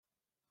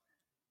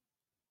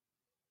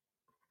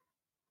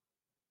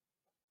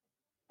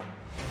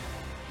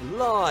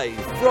Live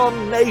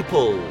from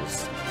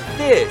Naples,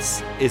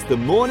 this is the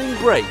Morning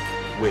Break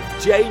with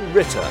Jane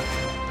Ritter.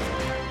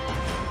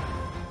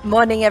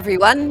 Morning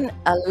everyone,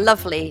 a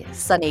lovely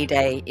sunny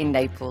day in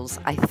Naples.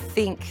 I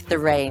think the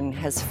rain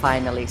has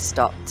finally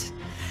stopped.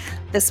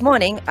 This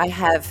morning I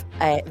have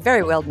a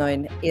very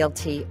well-known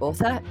ELT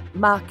author,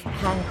 Mark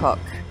Hancock.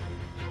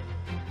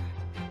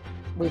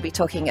 We'll be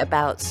talking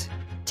about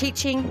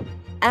teaching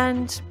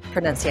and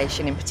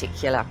pronunciation in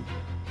particular.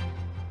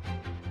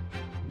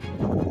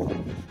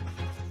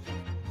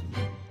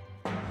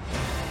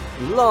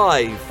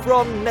 Live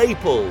from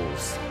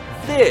Naples,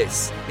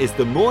 this is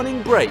the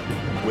Morning Break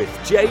with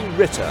Jane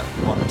Ritter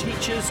on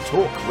Teachers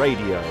Talk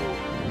Radio.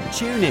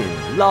 Tune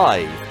in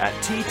live at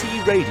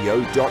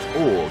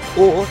ttradio.org,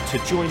 or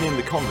to join in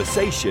the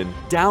conversation,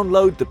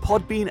 download the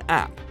Podbean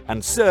app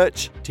and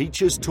search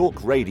Teachers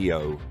Talk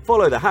Radio.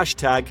 Follow the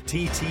hashtag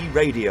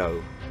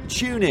TTRadio.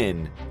 Tune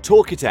in,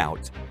 talk it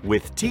out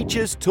with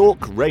Teachers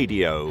Talk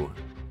Radio.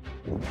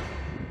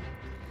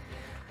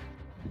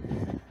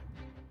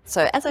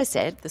 So as I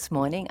said this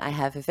morning, I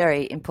have a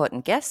very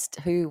important guest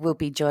who will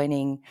be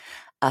joining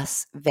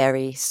us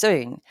very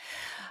soon.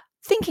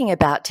 Thinking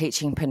about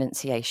teaching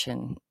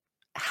pronunciation,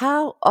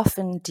 how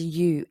often do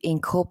you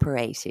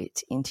incorporate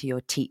it into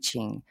your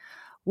teaching?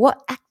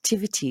 What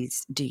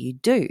activities do you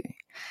do?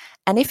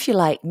 And if you're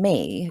like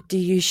me, do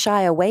you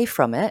shy away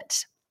from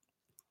it?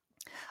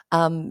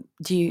 Do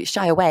you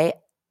shy away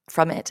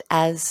from it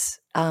as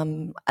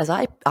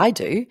I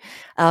do?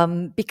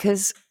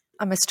 Because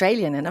I'm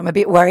Australian and I'm a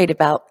bit worried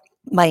about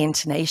my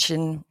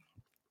intonation,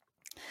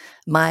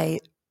 my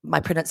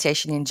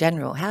pronunciation in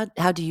general.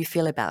 How do you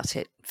feel about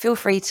it? Feel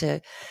free to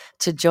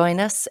join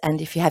us, and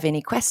if you have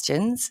any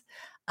questions,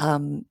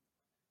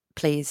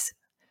 please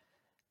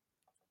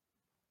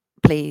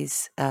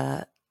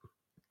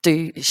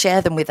do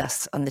share them with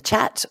us on the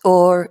chat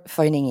or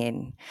phoning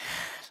in.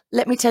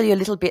 Let me tell you a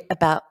little bit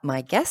about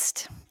my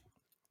guest.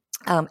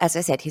 As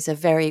I said, he's a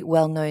very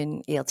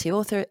well-known ELT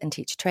author and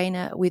teacher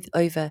trainer with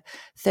over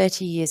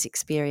 30 years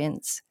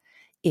experience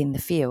in the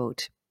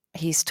field.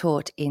 He's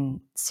taught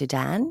in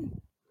Sudan,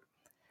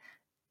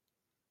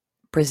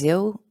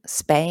 Brazil,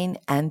 Spain,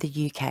 and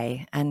the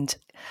UK. And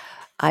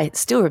I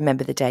still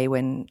remember the day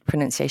when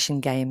pronunciation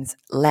games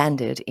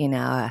landed in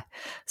our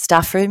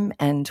staff room,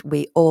 and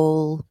we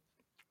all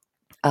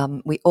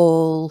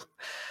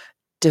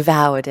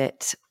devoured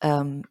it.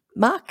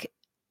 Mark,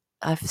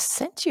 I've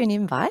sent you an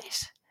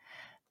invite.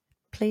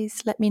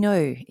 Please let me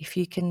know if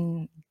you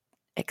can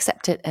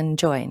accept it and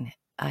join.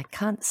 I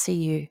can't see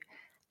you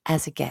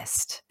as a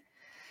guest.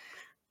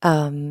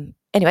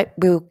 Anyway,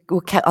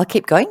 I'll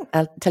keep going.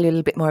 I'll tell you a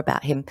little bit more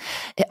about him.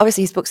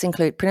 Obviously, his books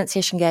include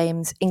Pronunciation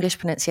Games, English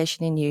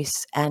Pronunciation in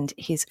Use, and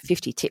his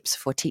 50 Tips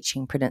for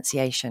Teaching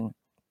Pronunciation.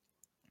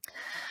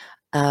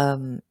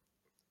 They're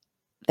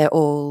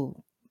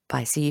all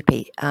by CUP.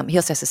 He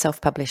also has a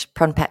self-published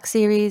PronPack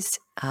series,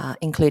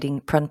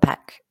 including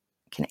PronPack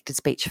Connected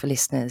Speech for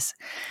Listeners.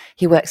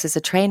 He works as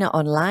a trainer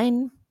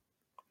online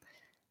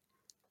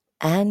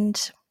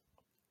and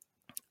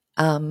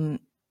on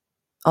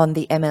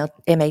the MA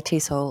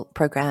TESOL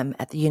program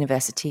at the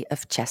University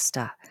of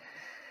Chester.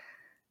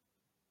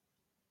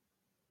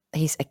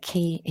 He's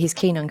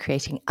keen on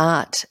creating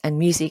art and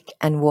music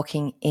and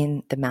walking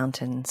in the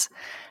mountains.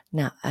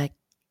 Now, I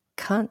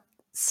can't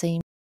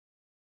see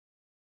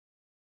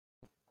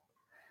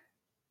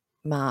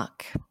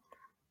Mark.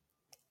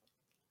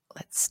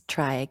 Let's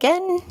try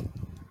again.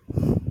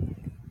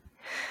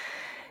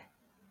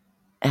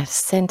 I've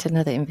sent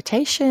another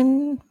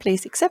invitation.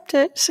 Please accept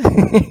it.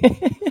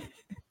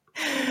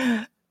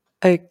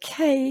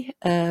 Okay.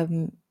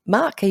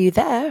 Mark, are you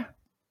there?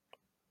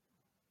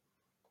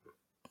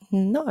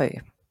 No.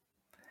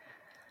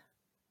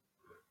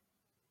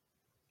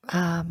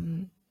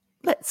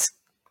 Let's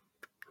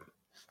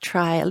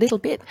try a little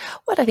bit.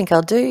 What I think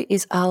I'll do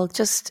is I'll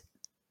just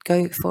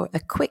go for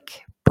a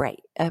quick break,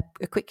 a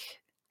quick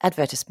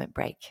advertisement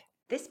break.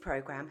 This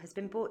program has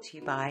been brought to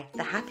you by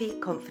the Happy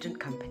Confident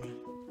Company.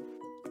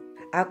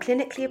 Our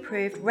clinically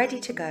approved,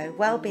 ready-to-go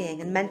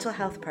wellbeing and mental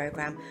health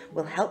program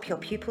will help your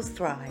pupils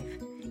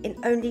thrive. In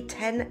only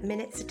 10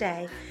 minutes a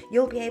day,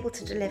 you'll be able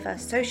to deliver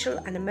social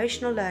and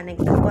emotional learning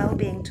and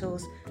wellbeing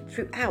tools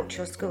throughout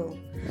your school.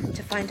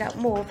 To find out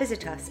more,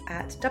 visit us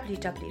at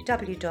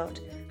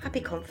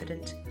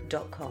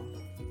www.happyconfident.com.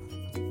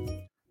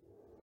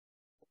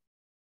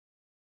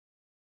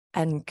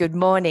 And good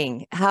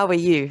morning. How are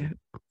you?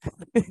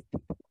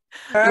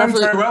 Very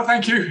well,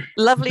 thank you.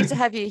 Lovely to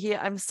have you here.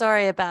 I'm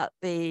sorry about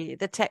the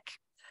tech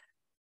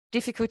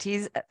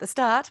difficulties at the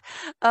start,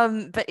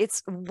 but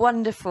it's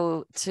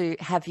wonderful to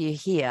have you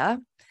here.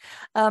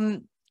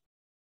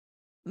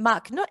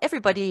 Mark, not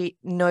everybody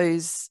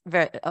knows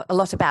a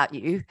lot about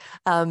you,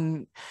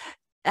 and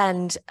I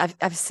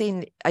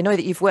know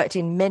that you've worked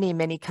in many,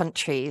 many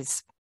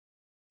countries.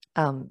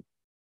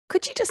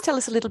 Could you just tell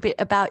us a little bit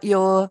about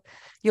your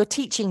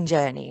teaching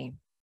journey?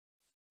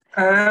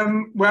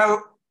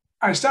 Well,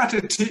 I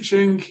started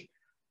teaching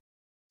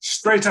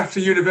straight after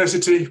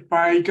university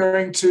by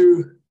going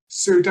to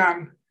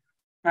Sudan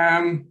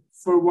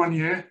for 1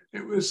 year.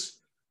 It was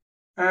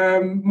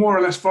more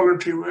or less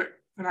voluntary work,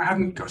 and I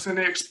hadn't got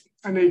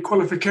any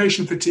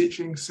qualification for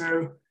teaching,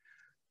 so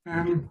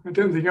I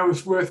don't think I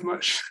was worth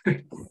much.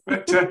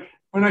 But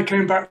when I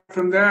came back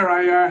from there,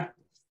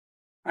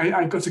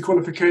 I got a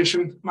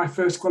qualification, my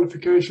first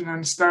qualification,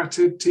 and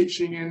started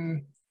teaching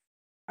in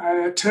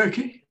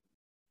Turkey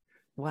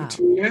for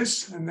 2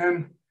 years, and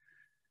then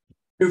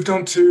moved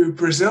on to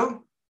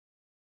Brazil,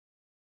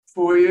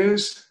 4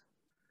 years.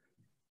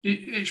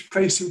 Each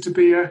place seemed to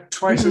be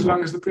twice as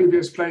long as the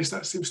previous place.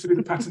 That seems to be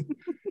the pattern.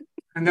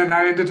 And then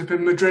I ended up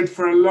in Madrid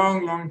for a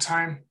long, long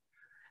time,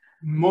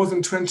 more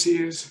than 20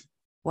 years.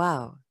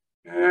 Wow.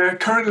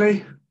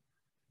 Currently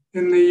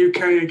in the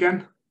UK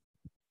again,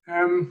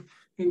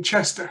 in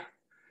Chester.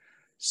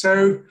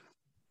 So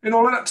in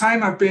all of that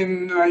time, I've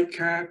been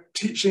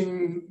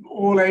teaching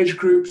all age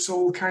groups,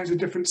 all kinds of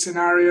different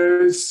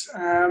scenarios.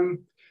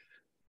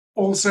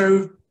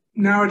 Also,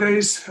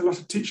 nowadays, a lot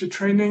of teacher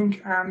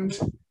training and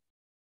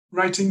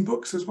writing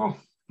books as well.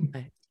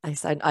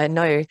 I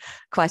know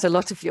quite a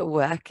lot of your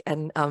work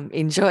and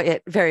enjoy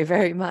it very,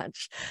 very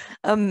much.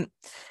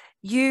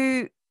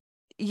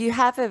 You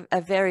have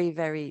a very,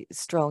 very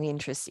strong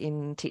interest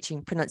in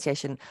teaching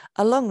pronunciation,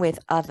 along with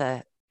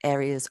other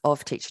areas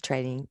of teacher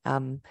training,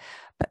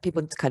 but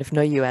people kind of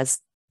know you as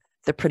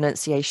the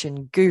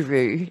pronunciation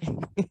guru.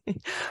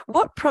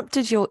 What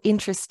prompted your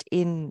interest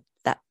in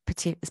that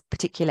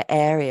particular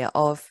area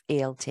of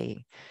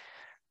ELT?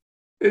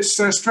 It's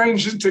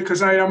strange, isn't it?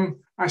 Because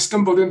I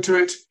stumbled into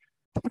it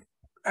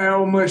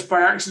almost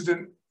by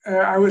accident.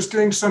 I was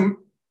doing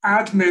some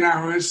admin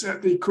hours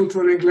at the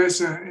Cultura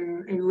Inglesa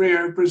in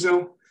Rio,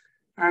 Brazil,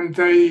 and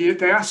they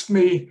asked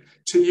me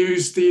to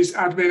use these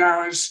admin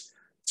hours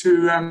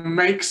to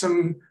make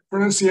some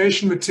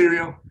pronunciation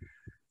material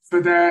for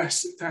their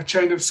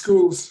chain of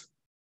schools.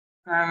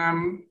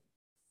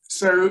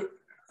 So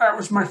that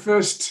was my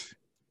first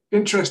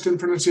interest in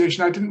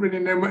pronunciation. I didn't really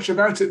know much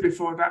about it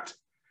before that.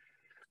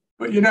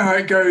 But you know how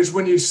it goes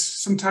when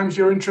sometimes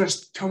your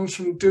interest comes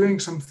from doing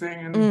something,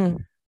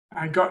 and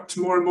I got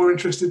more and more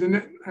interested in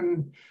it.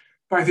 And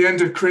by the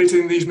end of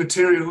creating these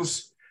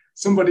materials,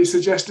 somebody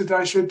suggested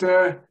I should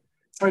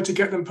try to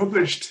get them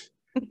published,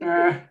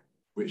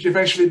 which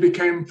eventually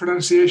became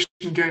pronunciation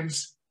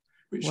games,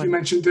 which you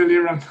mentioned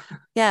earlier on.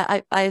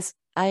 Yeah, I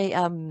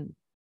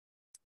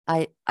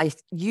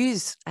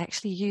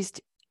actually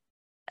used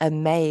a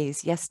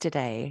maze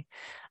yesterday.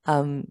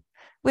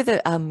 With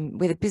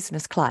a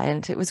business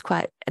client. It was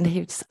quite, and he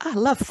was, I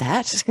love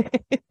that.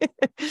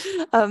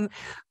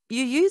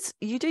 You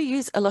do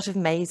use a lot of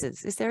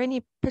mazes. Is there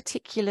any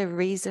particular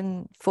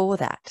reason for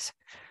that?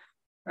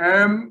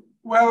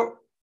 Well,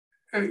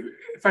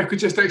 if I could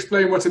just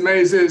explain what a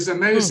maze is. A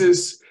maze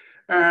is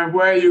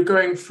where you're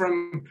going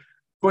from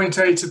point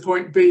A to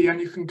point B,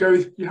 and you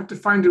have to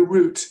find a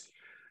route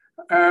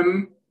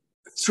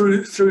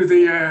through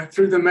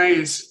the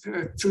maze,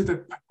 through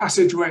the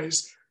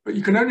passageways. But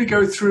you can only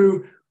go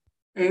through,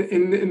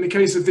 in the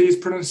case of these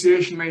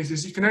pronunciation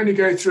mazes, you can only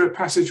go through a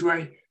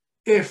passageway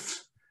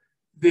if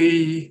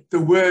the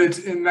word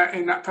in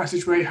that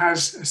passageway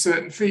has a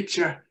certain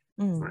feature.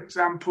 For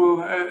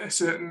example, a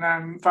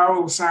certain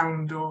vowel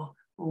sound or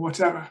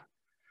whatever.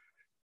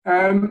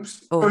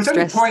 Or at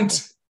any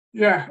point,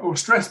 or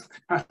stress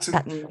pattern.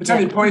 At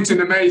any point in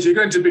the maze, you're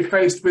going to be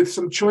faced with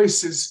some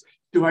choices.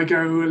 Do I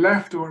go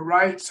left or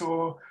right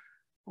or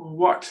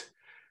what?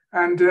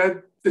 And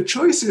the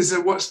choices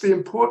are what's the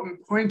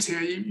important point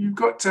here. You've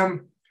got to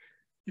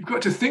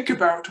think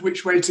about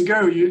which way to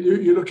go.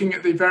 You're looking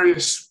at the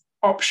various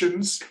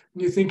options,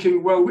 and you're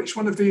thinking, well, which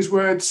one of these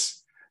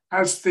words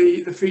has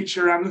the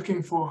feature I'm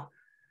looking for?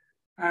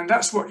 And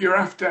that's what you're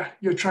after.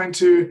 You're trying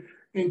to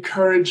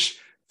encourage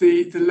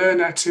the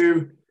learner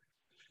to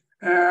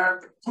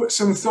put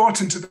some thought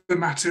into the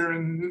matter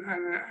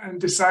and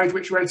decide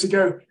which way to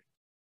go,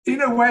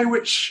 in a way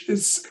which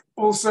is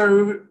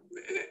also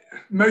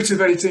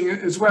motivating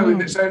as well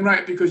in its own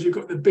right, because you've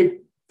got the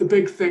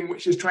big thing,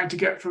 which is trying to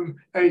get from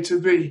A to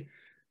B,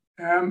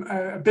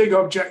 a big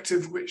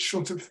objective, which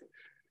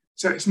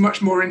so it's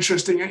much more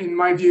interesting in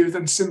my view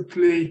than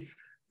simply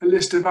a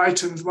list of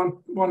items,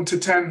 1 to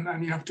 10,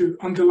 and you have to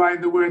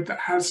underline the word that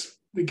has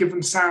the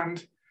given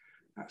sound.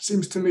 That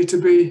seems to me to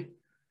be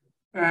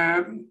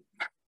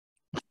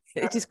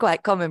it is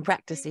quite common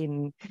practice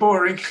in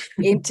boring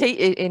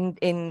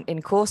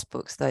in course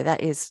books, though.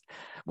 That is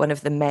one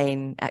of the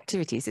main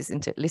activities,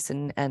 isn't it?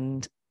 Listen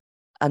and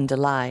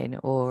underline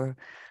or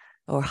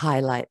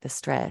highlight the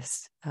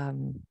stress.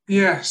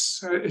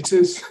 Yes, it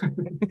is.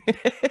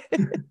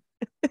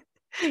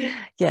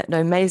 Yeah,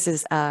 no,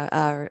 mazes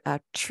are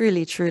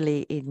truly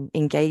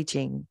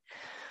engaging.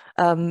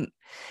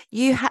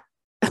 You have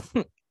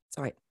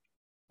sorry,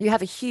 you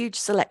have a huge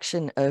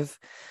selection of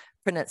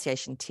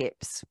pronunciation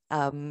tips,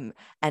 and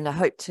I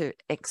hope to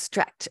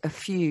extract a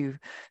few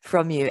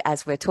from you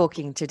as we're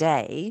talking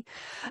today.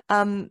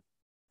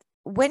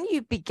 When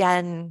you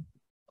began,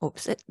 or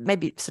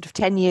maybe sort of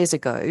 10 years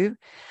ago,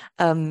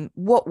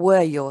 what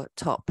were your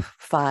top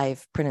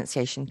 5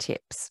 pronunciation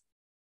tips?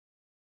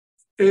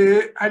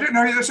 I don't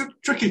know. That's a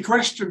tricky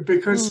question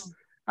because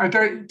I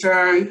don't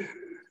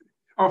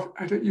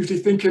usually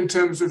think in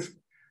terms of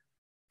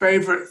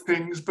favorite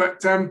things.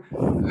 But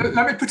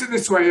let me put it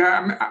this way.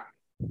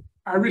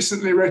 I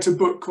recently wrote a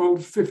book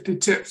called 50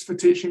 Tips for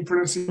Teaching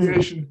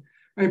Pronunciation.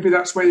 Maybe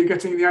that's where you're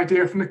getting the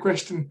idea from the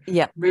question.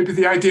 Yeah. Maybe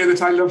the idea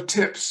that I love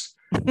tips.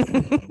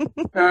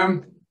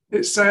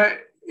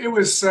 It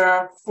was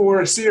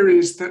for a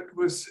series that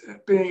was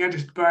being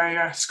edited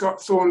by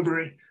Scott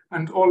Thornbury,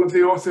 and all of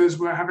the authors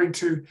were having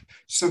to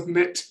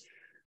submit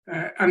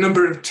a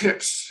number of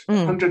tips,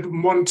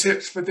 101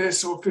 tips for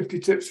this or 50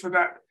 tips for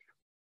that.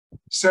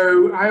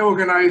 So I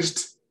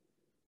organized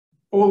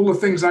all the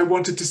things I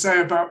wanted to say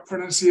about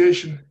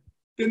pronunciation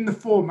in the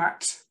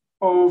format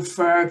of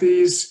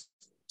these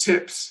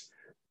tips.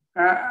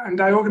 And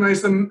I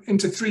organized them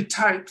into 3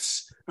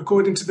 types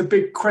according to the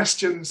big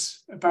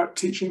questions about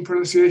teaching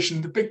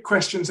pronunciation. The big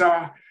questions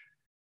are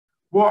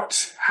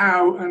what,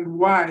 how, and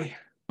why.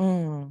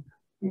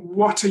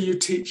 What are you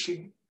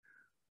teaching?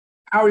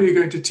 How are you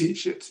going to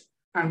teach it?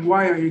 And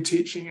why are you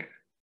teaching it?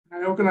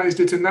 I organized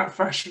it in that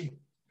fashion.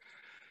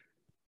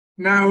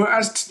 Now,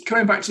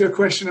 coming back to your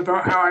question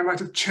about how I might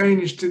have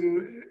changed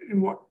in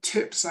what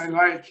tips I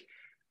like,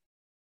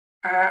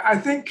 I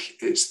think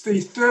it's the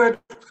third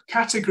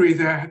category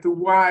there, the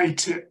why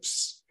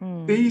tips.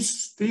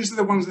 These are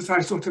the ones that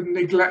I sort of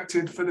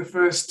neglected for the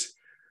first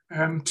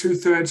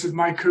 2/3 of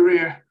my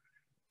career,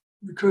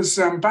 because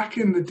back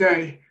in the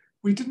day,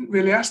 we didn't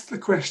really ask the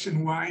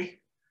question why.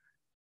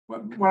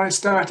 When I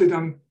started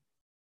on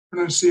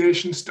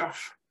pronunciation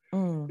stuff,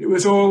 it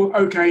was all,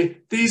 okay,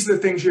 these are the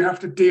things you have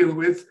to deal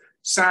with: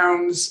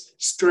 sounds,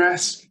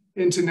 stress,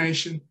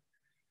 intonation.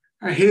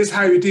 Here's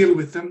how you deal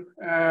with them.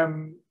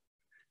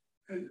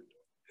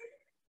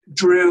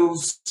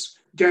 Drills,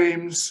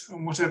 games,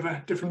 and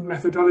whatever, different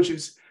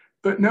methodologies.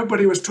 But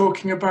nobody was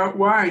talking about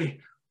why.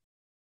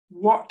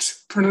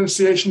 What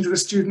pronunciation do the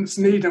students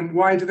need and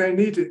why do they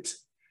need it?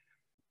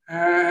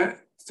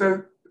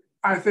 So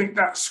I think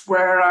that's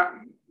where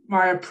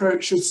my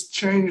approach has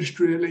changed,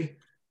 really,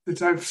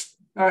 that I've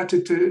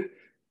started to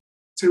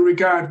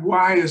regard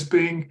why as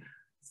being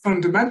a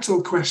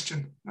fundamental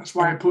question. That's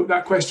why I put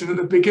that question at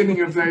the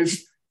beginning of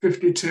those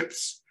 50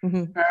 tips.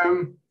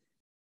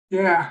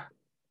 Yeah.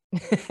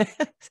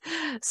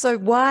 So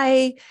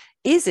why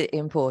is it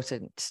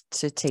important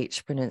to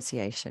teach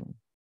pronunciation,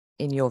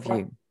 in your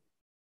view?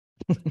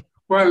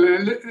 Well,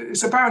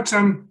 it's about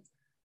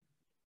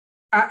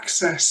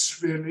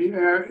access, really.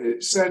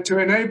 It's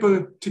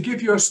to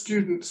give your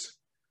students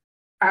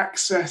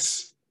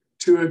access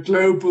to a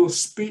global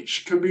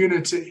speech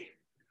community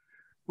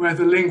where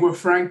the lingua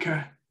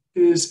franca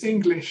is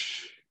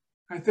English.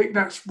 I think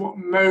that's what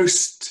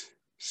most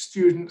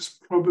students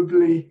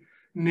probably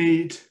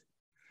need.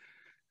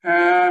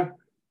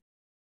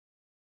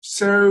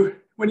 So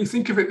when you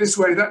think of it this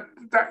way,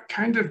 that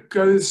kind of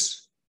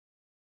goes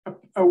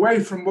away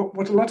from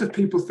what a lot of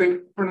people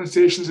think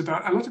pronunciation is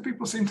about. A lot of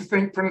people seem to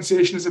think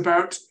pronunciation is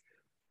about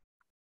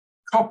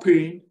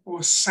copying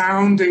or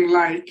sounding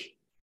like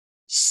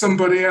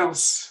somebody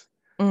else.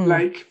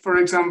 Like, for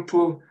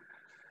example,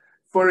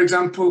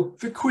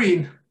 the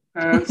Queen,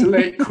 the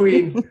late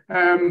Queen.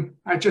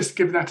 I just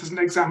give that as an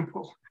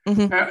example.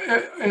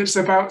 It's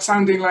about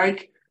sounding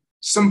like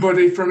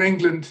somebody from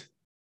England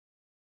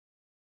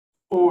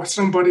or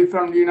somebody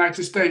from the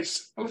United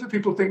States. A lot of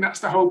people think that's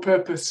the whole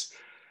purpose.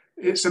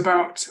 It's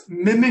about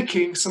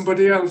mimicking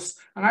somebody else.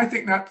 And I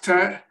think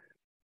that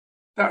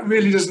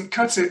really doesn't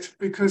cut it,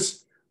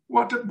 because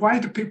why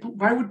would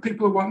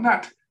people want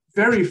that?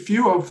 Very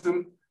few of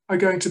them are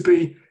going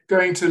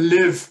to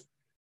live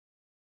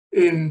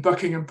in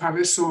Buckingham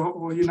Palace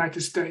or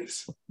United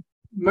States.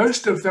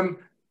 Most of them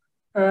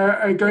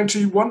are going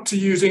to want to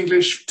use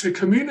English to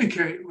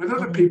communicate with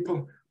other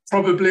people,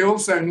 probably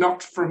also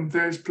not from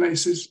those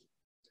places.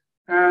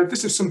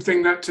 This is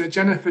something that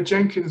Jennifer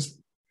Jenkins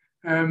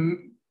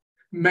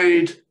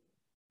made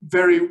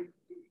very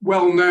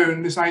well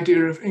known, this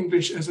idea of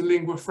English as a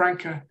lingua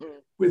franca,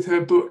 with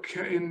her book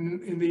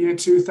in the year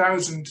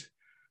 2000.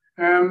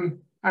 And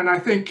I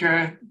think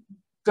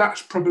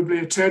that's probably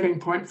a turning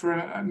point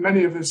for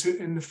many of us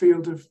in the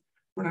field of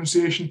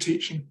pronunciation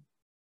teaching.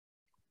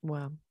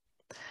 Wow.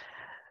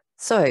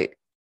 So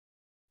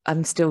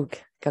I'm still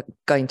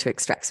going to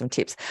extract some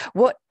tips.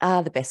 What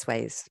are the best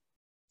ways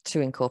to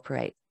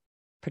incorporate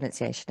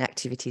pronunciation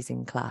activities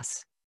in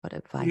class? What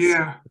advice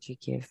would you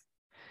give?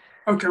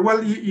 Okay,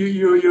 well,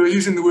 you're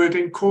using the word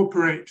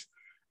incorporate,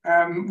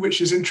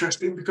 which is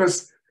interesting,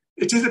 because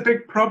it is a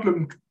big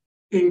problem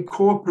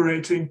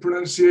incorporating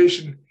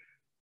pronunciation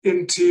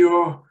into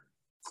your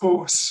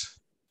course,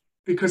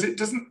 because it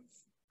doesn't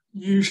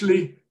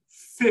usually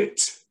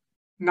fit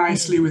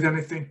nicely with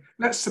anything.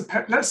 Let's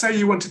say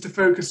you wanted to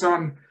focus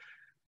on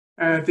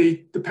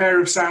the pair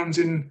of sounds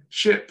in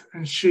ship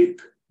and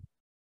sheep.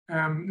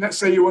 Let's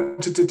say you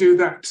wanted to do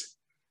that.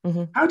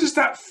 How does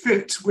that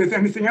fit with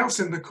anything else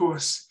in the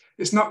course?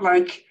 It's not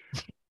like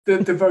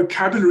the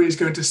vocabulary is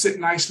going to sit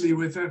nicely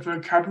with a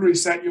vocabulary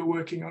set you're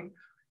working on.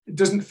 It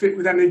doesn't fit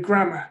with any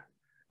grammar.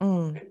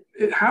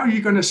 how are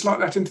you going to slot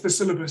that into the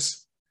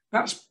syllabus?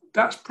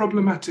 That's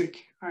problematic.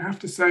 I have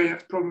to say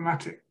it's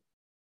problematic.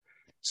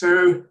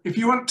 So if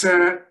you want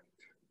to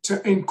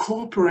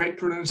incorporate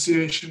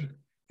pronunciation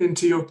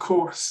into your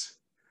course,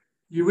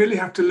 you really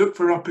have to look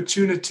for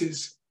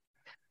opportunities.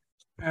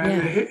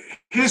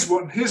 Here's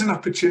one. Here's an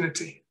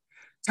opportunity.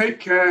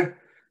 Take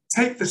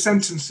the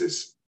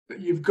sentences that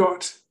you've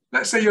got.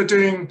 Let's say you're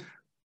doing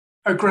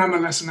a grammar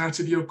lesson out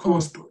of your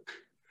course book,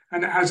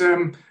 and it has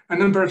a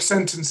number of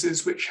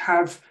sentences which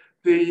have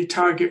the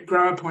target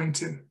grammar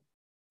point in.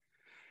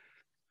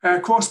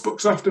 Course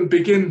books often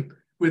begin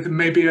with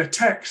maybe a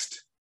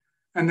text,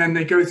 and then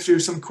they go through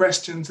some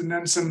questions and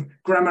then some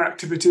grammar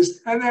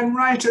activities, and then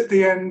right at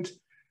the end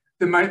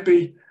there might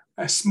be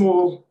a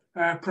small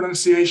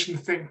pronunciation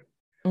thing.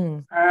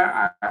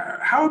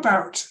 How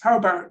about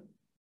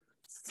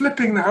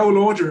flipping the whole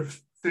order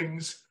of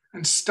things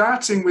and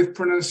starting with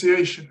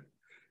pronunciation?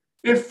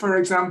 If, for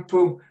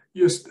example,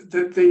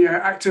 the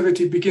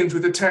activity begins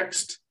with a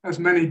text, as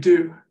many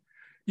do,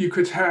 you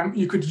could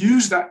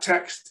use that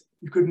text,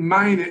 you could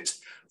mine it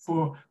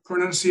for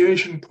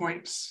pronunciation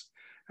points.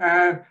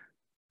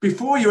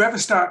 Before you ever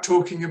start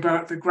talking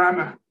about the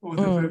grammar or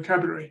the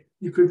vocabulary,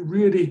 you could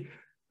really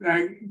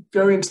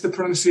go into the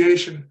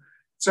pronunciation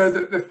so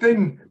that the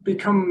thing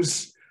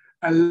becomes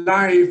a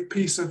live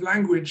piece of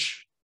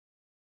language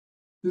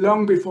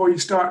long before you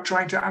start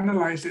trying to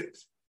analyze it.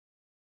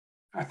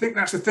 I think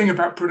that's the thing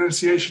about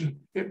pronunciation.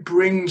 It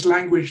brings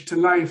language to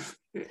life.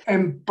 It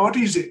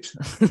embodies it.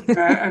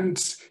 And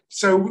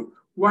so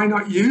why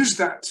not use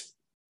that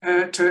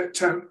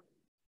to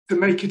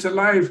make it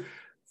alive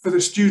for the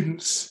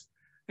students,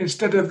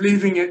 instead of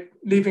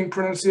leaving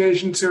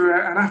pronunciation to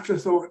an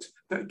afterthought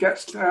that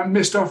gets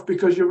missed off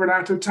because you run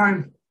out of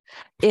time.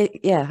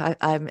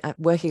 I'm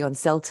working on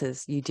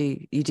CELTAs. You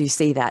do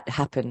see that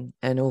happen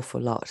an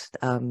awful lot.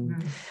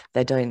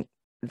 They don't.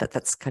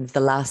 That's kind of the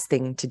last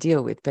thing to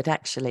deal with. But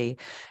actually,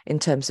 in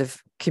terms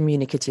of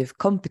communicative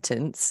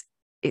competence,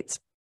 it's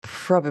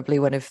probably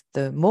one of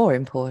the more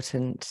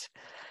important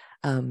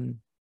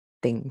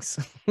things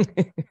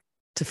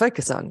to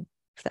focus on,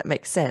 if that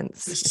makes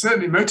sense. It's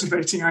certainly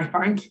motivating, I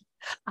find.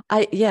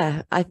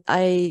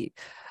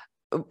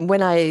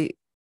 When I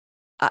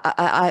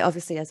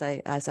obviously, as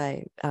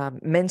I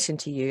mentioned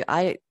to you,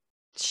 I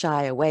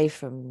shy away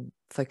from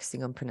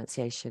focusing on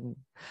pronunciation.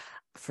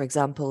 For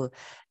example,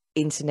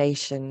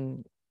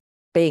 intonation.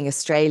 Being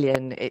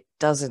Australian, it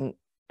doesn't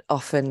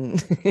often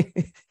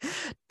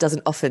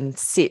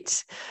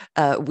sit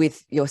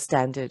with your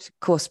standard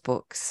course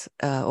books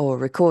or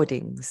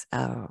recordings.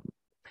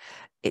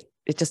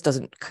 It just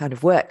doesn't kind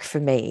of work for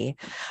me.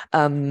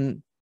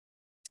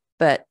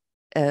 But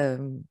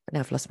now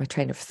I've lost my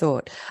train of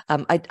thought.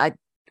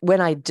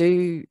 When I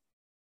do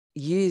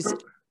use,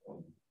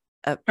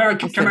 can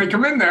I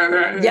come in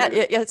there?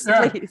 Yes,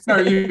 please. No,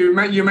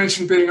 you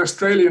mentioned being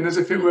Australian as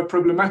if it were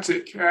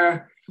problematic,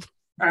 okay,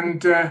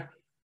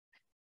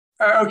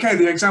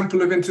 the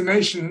example of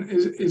intonation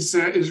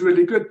is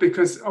really good,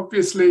 because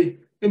obviously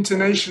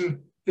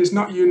intonation is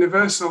not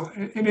universal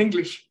in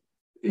English.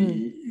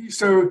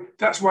 So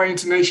that's why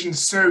intonation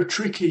is so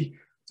tricky.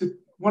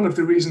 One of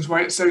the reasons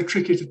why it's so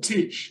tricky to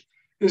teach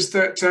is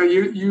that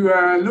you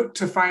look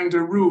to find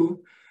a rule,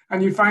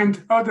 and you find,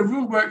 the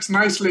rule works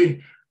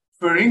nicely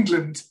for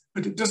England,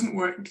 but it doesn't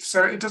work.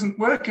 So it doesn't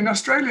work in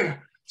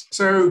Australia.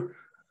 So,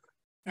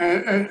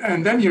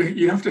 and then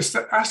you have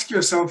to ask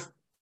yourself,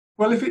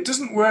 well, if it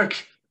doesn't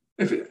work,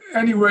 if it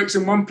only works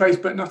in one place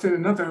but not in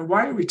another,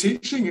 why are we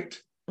teaching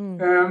it?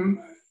 And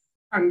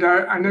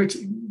I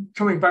noticed,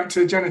 coming back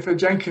to Jennifer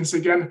Jenkins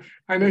again,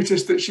 I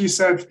noticed that she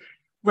said,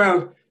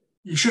 well,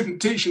 you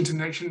shouldn't teach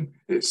intonation.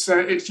 It's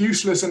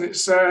useless and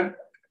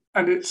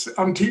it's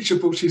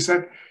unteachable, she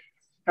said.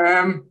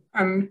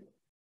 And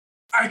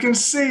I can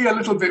see a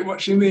little bit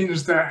what she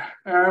means there.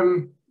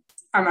 And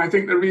I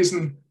think the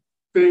reason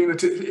being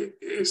that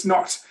it's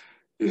not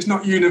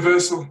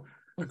universal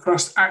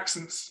across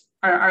accents.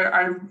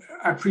 I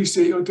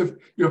appreciate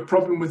your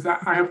problem with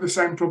that. I have the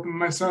same problem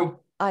myself.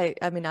 I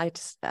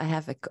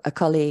have a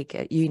colleague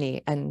at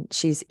uni, and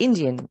she's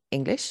Indian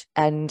English,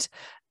 and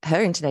her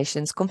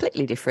intonation's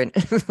completely different.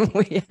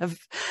 We have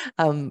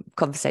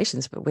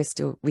conversations, but we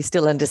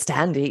still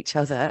understand each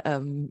other.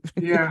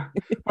 Yeah.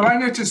 Well, I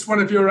noticed one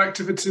of your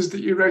activities that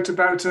you wrote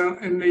about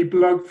in the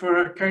blog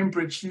for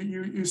Cambridge.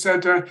 You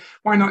said,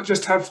 why not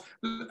just have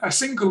a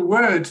single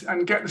word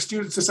and get the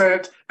students to say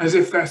it as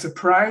if they're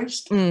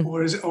surprised,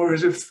 or as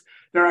if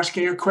they're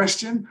asking a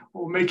question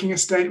or making a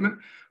statement.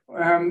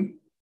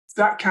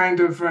 That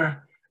kind of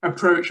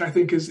approach, I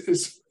think,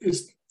 is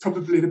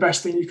probably the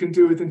best thing you can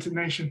do with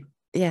intonation.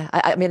 Yeah,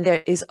 I mean,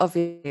 there is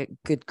obviously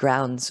good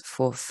grounds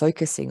for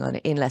focusing on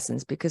it in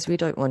lessons, because we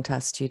don't want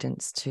our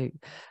students to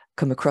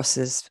come across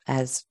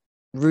as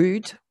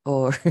rude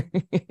or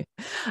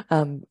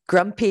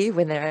grumpy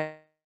when they're...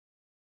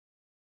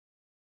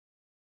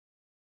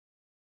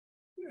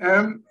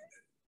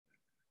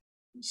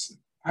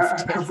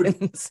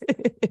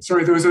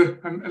 Sorry, there was a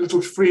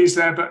little freeze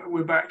there, but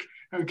we're back.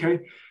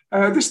 Okay.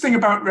 This thing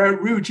about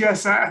rude,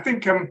 yes, I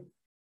think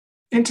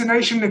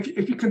intonation,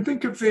 if you can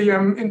think of the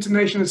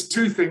intonation as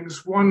two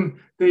things. One,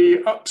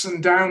 the ups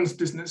and downs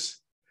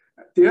business.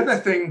 The other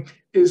thing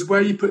is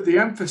where you put the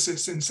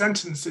emphasis in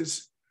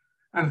sentences.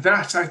 And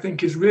that, I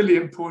think, is really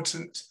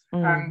important.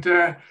 And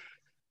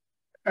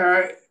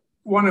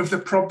one of the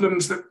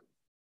problems that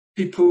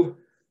people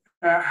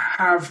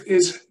have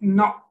is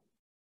not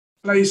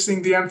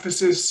placing the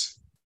emphasis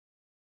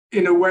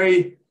in a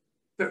way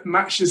that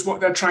matches what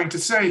they're trying to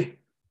say.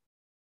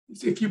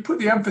 If you put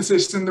the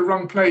emphasis in the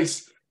wrong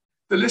place,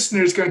 the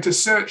listener is going to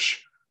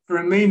search for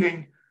a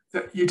meaning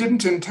that you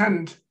didn't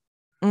intend.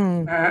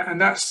 And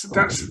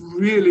that's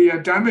really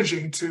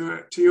damaging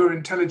to your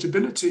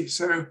intelligibility.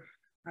 So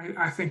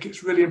I think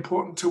it's really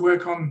important to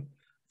work on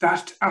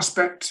that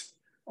aspect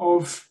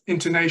of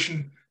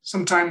intonation.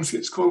 Sometimes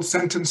it's called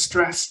sentence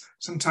stress,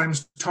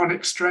 sometimes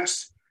tonic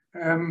stress,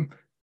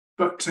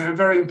 but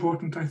very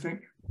important, I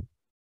think.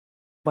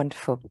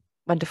 Wonderful.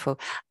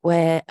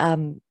 Where,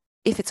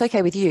 if it's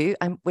okay with you,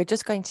 we're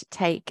just going to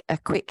take a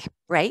quick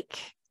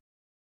break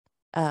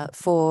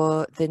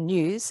for the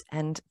news,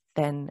 and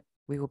then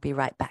we will be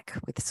right back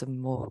with some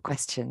more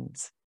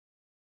questions.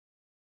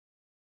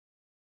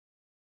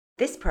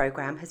 This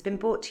programme has been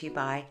brought to you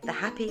by the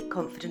Happy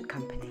Confident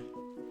Company.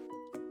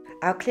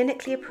 Our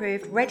clinically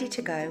approved,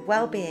 ready-to-go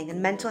wellbeing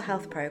and mental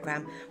health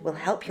programme will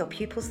help your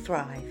pupils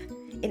thrive.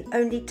 In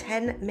only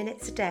 10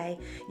 minutes a day,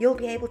 you'll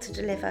be able to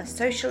deliver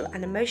social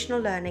and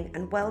emotional learning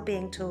and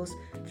wellbeing tools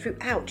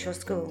throughout your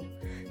school.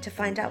 To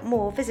find out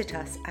more, visit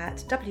us at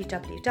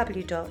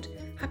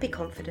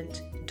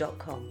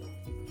www.happyconfident.com.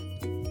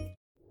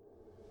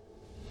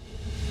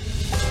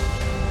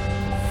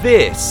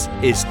 This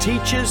is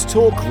Teachers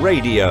Talk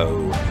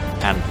Radio,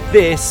 and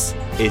this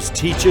is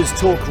Teachers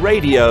Talk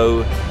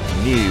Radio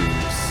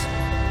News.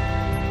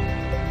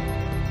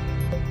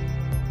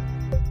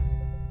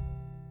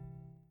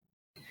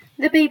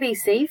 The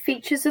BBC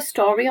features a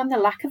story on the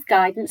lack of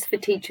guidance for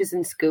teachers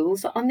and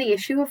schools on the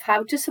issue of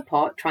how to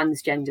support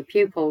transgender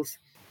pupils.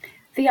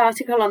 The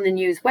article on the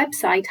news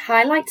website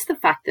highlights the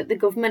fact that the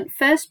government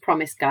first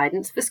promised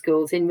guidance for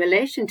schools in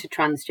relation to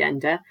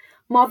transgender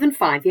more than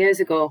 5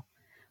 years ago,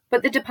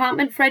 but the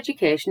Department for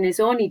Education is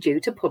only due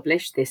to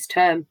publish this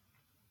term.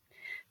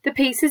 The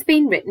piece has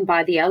been written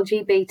by the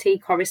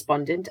LGBT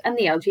correspondent and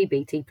the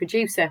LGBT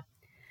producer,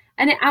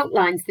 and it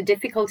outlines the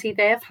difficulty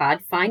they have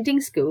had finding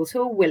schools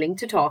who are willing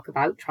to talk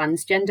about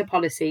transgender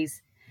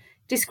policies,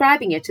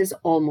 describing it as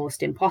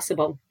almost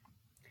impossible.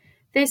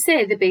 They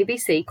say the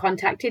BBC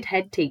contacted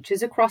head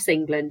teachers across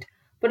England,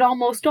 but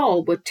almost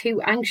all were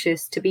too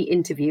anxious to be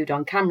interviewed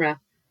on camera,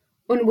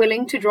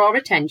 unwilling to draw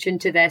attention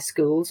to their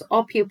schools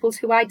or pupils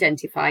who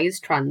identify as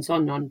trans or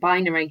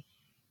non-binary.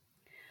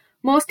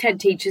 Most head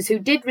teachers who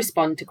did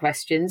respond to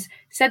questions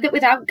said that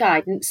without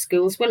guidance,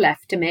 schools were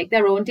left to make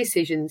their own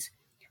decisions,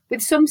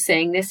 with some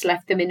saying this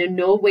left them in a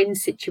no-win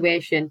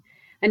situation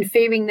and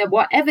fearing that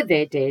whatever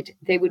they did,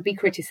 they would be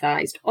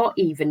criticised or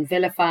even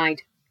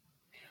vilified.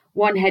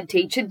 One head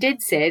teacher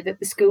did say that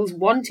the schools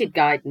wanted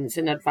guidance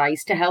and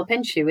advice to help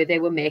ensure they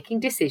were making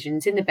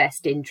decisions in the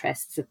best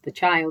interests of the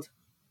child.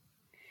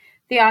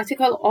 The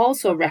article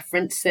also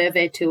referenced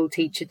survey tool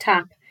Teacher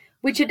Tap,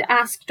 which had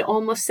asked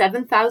almost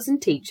 7,000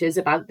 teachers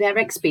about their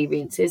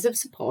experiences of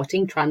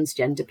supporting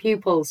transgender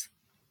pupils.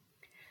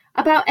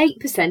 About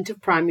 8%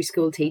 of primary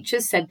school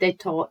teachers said they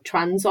taught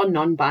trans or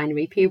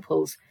non-binary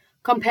pupils,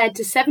 compared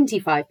to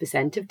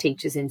 75% of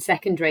teachers in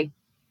secondary.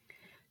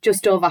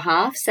 Just over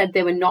half said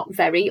they were not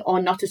very or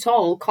not at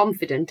all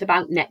confident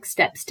about next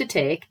steps to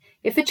take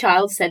if a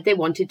child said they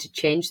wanted to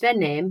change their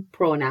name,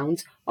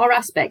 pronouns, or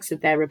aspects of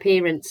their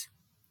appearance.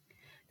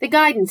 The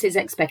guidance is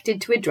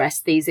expected to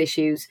address these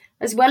issues,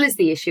 as well as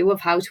the issue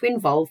of how to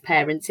involve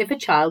parents if a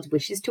child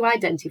wishes to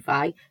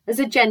identify as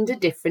a gender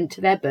different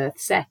to their birth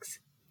sex,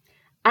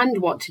 and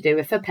what to do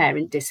if a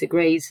parent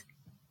disagrees.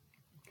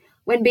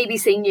 When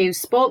BBC News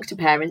spoke to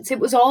parents, it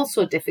was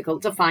also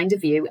difficult to find a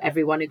view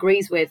everyone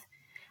agrees with,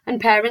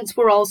 and parents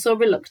were also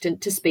reluctant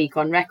to speak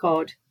on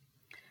record.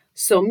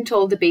 Some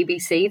told the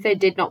BBC they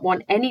did not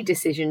want any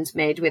decisions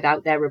made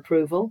without their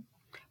approval,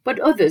 but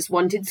others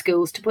wanted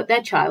schools to put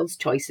their child's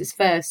choices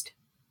first.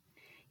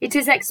 It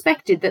is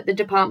expected that the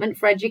Department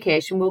for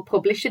Education will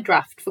publish a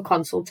draft for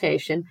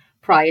consultation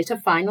prior to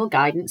final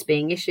guidance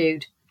being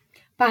issued,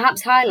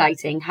 perhaps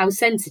highlighting how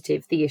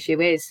sensitive the issue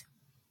is.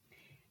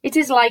 It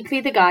is likely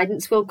the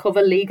guidance will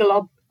cover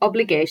legal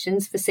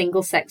obligations for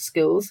single-sex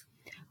schools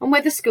and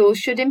whether schools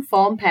should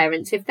inform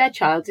parents if their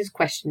child is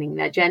questioning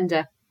their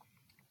gender.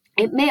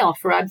 It may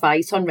offer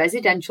advice on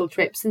residential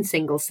trips and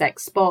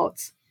single-sex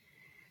sports.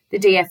 The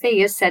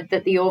DfE has said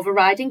that the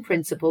overriding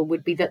principle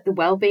would be that the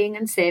well-being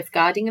and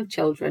safeguarding of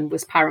children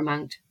was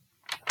paramount.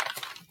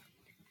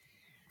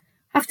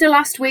 After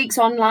last week's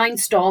online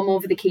storm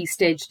over the Key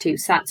Stage 2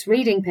 SATS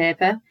reading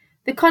paper,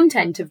 the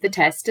content of the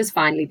test has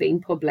finally been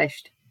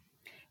published.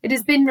 It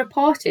has been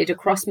reported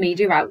across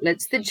media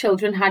outlets that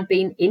children had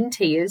been in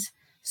tears,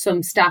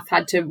 some staff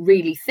had to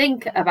really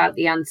think about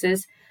the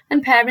answers,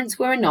 and parents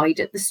were annoyed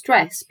at the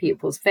stress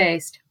pupils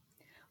faced,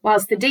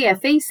 whilst the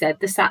DfE said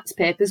the SATS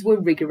papers were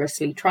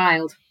rigorously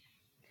trialled.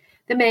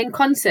 The main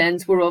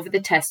concerns were over the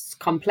test's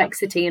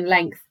complexity and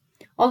length,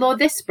 although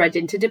this spread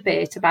into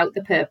debate about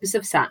the purpose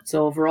of SATs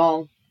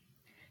overall.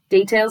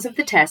 Details of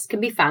the test can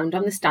be found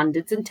on the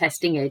Standards and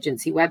Testing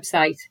Agency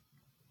website.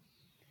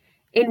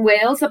 In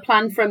Wales, a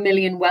plan for 1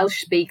 million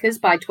Welsh speakers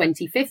by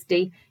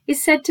 2050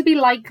 is said to be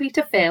likely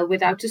to fail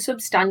without a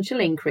substantial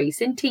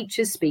increase in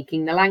teachers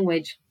speaking the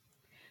language.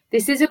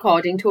 This is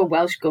according to a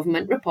Welsh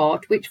Government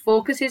report which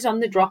focuses on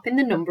the drop in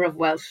the number of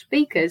Welsh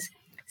speakers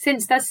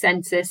since the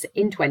census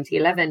in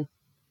 2011.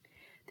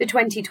 The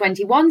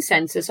 2021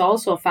 census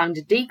also found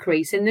a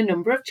decrease in the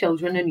number of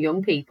children and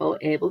young people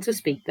able to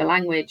speak the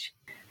language.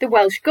 The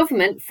Welsh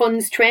Government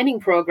funds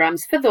training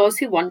programmes for those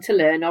who want to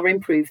learn or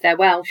improve their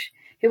Welsh,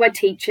 who are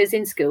teachers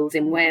in schools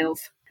in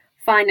Wales.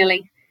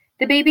 Finally,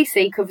 the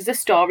BBC covers a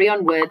story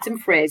on words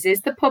and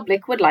phrases the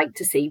public would like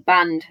to see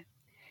banned.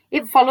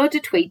 It followed a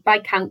tweet by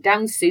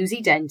Countdown's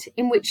Susie Dent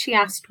in which she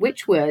asked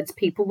which words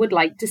people would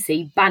like to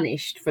see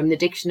banished from the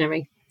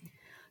dictionary.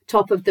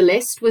 Top of the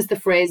list was the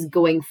phrase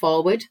 "going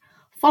forward,"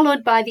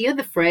 followed by the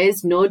other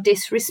phrase "no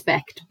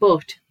disrespect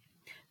but,"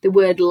 the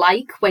word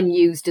 "like" when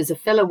used as a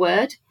filler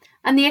word,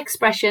 and the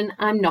expression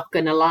 "I'm not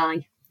gonna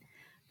lie."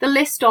 The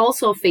list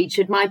also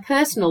featured my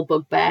personal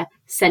bugbear,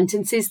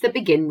 sentences that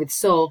begin with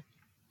 "so."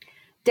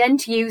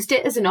 Dent used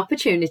it as an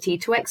opportunity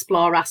to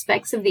explore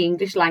aspects of the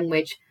English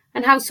language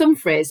and how some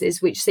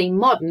phrases which seem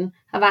modern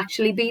have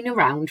actually been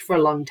around for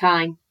a long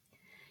time.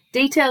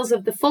 Details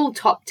of the full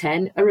top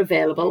 10 are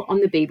available on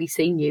the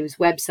BBC News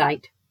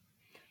website.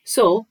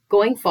 So,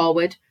 going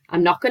forward,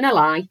 I'm not going to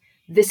lie,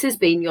 this has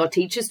been your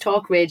Teachers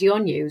Talk Radio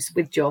News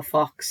with Joe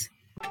Fox.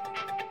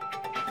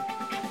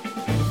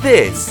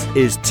 This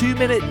is 2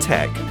 Minute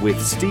Tech with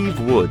Steve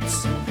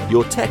Woods,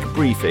 your tech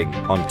briefing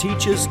on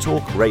Teachers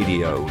Talk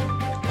Radio.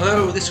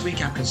 Hello, this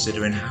week I'm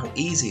considering how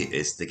easy it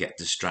is to get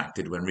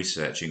distracted when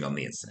researching on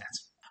the internet.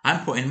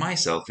 I'm putting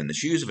myself in the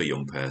shoes of a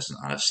young person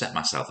and have set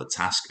myself a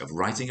task of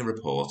writing a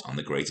report on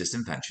the greatest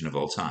invention of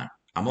all time.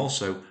 I'm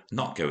also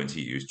not going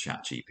to use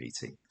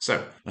ChatGPT.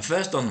 So, my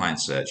first online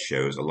search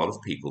shows a lot of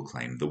people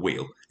claim the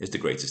wheel is the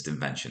greatest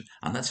invention,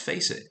 and let's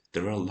face it,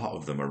 there are a lot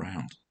of them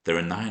around. There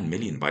are 9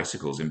 million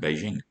bicycles in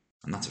Beijing,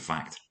 and that's a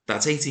fact.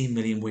 That's 18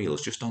 million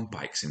wheels just on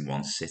bikes in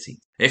one city,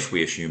 if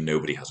we assume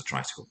nobody has a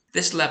tricycle.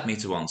 This led me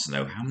to want to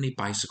know how many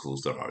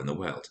bicycles there are in the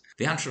world.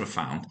 The answer I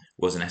found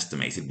was an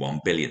estimated 1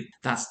 billion.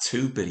 That's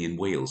 2 billion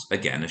wheels,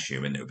 again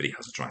assuming nobody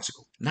has a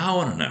tricycle. Now I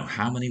want to know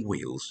how many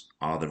wheels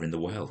are there in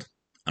the world.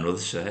 Another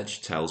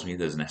search tells me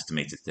there's an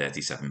estimated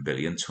 37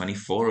 billion,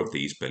 24 of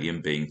these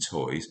billion being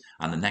toys,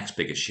 and the next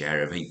biggest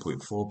share of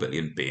 8.4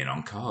 billion being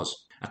on cars.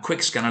 A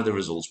quick scan of the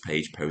results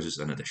page poses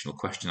an additional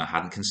question I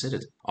hadn't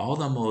considered. Are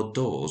there more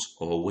doors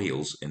or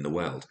wheels in the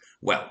world?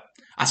 Well,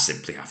 I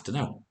simply have to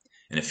know.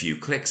 In a few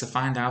clicks I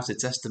find out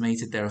it's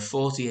estimated there are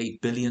 48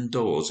 billion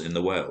doors in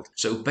the world.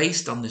 So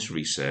based on this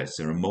research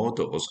there are more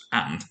doors,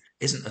 and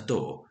isn't a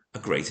door a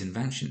great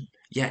invention?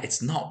 Yet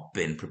it's not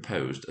been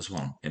proposed as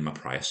one in my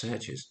prior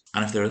searches.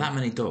 And if there are that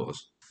many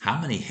doors, how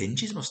many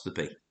hinges must there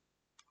be?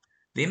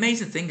 The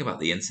amazing thing about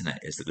the internet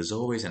is that there's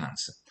always an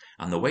answer,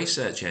 and the way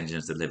search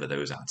engines deliver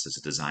those answers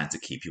are designed to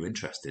keep you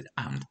interested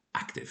and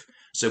active.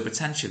 So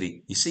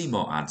potentially you see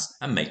more ads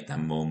and make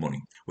them more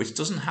money, which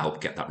doesn't help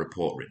get that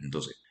report written,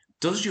 does it?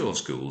 Does your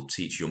school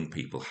teach young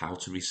people how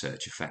to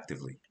research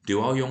effectively?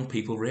 Do our young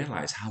people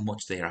realise how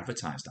much they are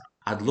advertised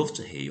at? I'd love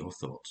to hear your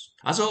thoughts.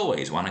 As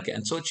always, want to get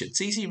in touch at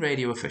TC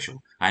Radio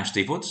Official. I'm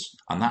Steve Woods,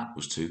 and that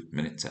was 2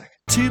 Minute Tech.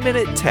 2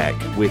 Minute Tech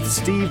with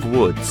Steve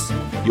Woods,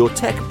 your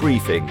tech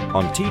briefing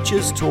on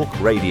Teachers Talk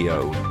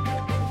Radio.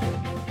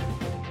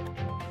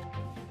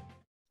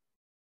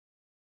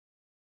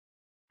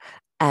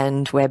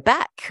 And we're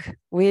back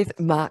with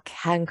Mark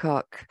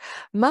Hancock.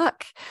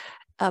 Mark,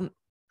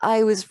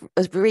 I was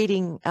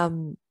reading,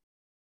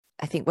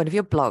 I think, one of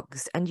your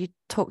blogs, and you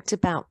talked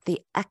about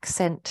the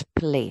accent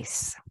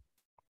police.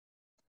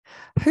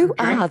 Who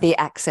are the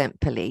accent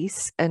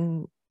police,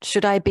 and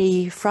should I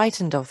be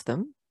frightened of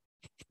them?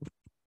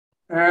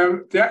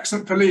 The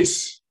accent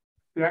police.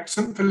 The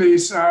accent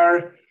police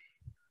are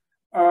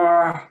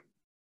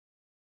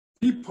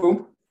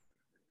people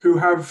who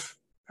have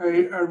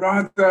a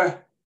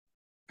rather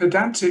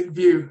pedantic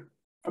view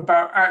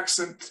about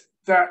accent,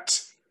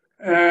 that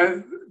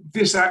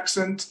this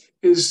accent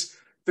is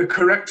the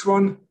correct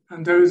one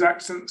and those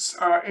accents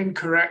are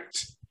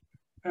incorrect,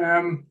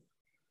 and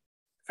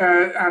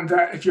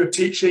that if you're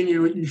teaching,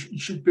 you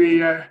should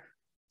be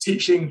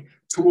teaching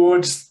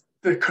towards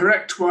the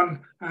correct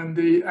one, and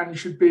you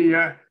should be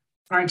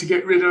trying to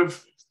get rid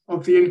of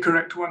the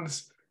incorrect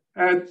ones.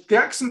 The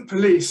accent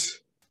police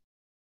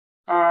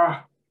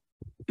are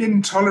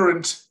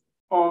intolerant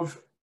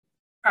of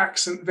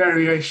accent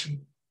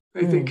variation.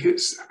 They think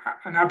it's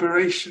an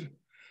aberration.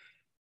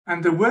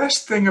 And the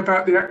worst thing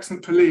about the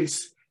accent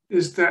police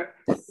is that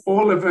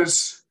all of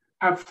us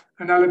have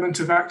an element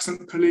of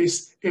accent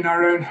police in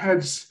our own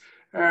heads.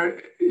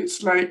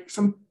 It's like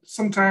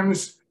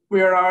sometimes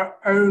we are our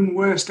own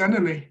worst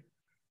enemy.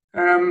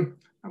 And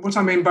what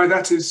I mean by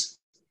that is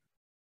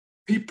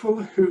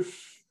people who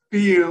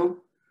feel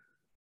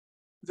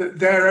that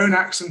their own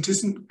accent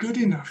isn't good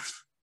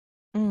enough.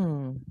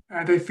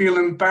 They feel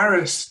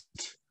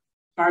embarrassed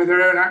by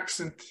their own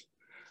accent,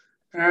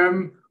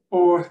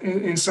 or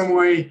in some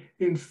way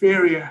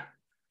inferior.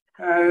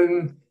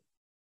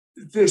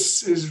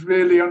 This is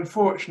really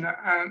unfortunate,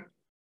 and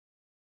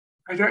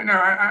I don't know.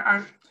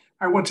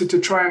 I wanted to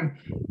try and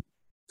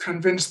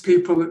convince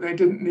people that they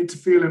didn't need to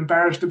feel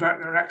embarrassed about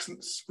their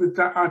accents with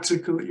that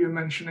article that you're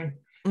mentioning.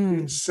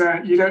 It's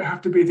you don't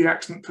have to be the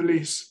accent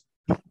police.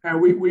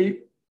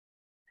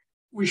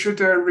 We should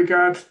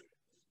regard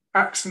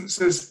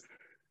accents as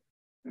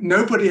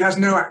nobody has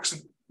no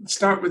accent.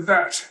 Start with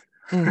that.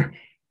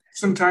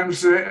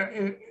 Sometimes,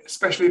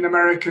 especially in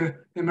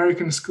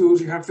American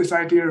schools, you have this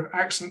idea of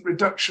accent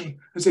reduction,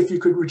 as if you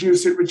could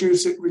reduce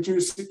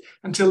it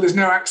until there's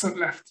no accent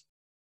left.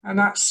 And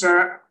that's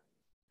a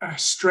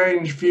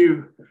strange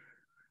view.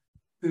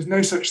 There's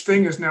no such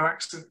thing as no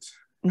accent.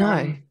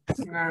 No.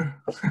 No.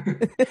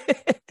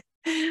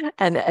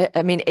 And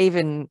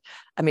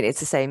it's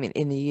the same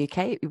in the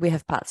UK. We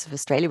have parts of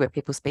Australia where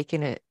people speak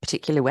in a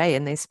particular way,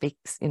 and they speak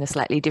in a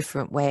slightly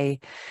different way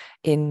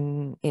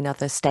in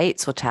other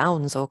states or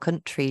towns or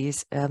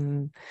countries.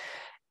 You're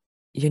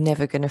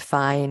never going to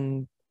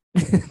find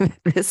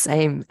the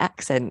same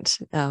accent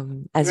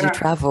as you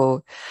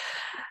travel.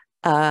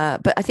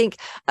 But I think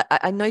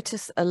I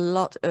notice a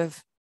lot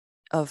of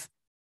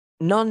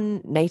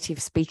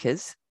non-native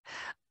speakers.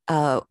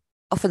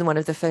 Often one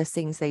of the first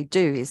things they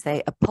do is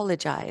they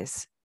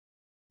apologize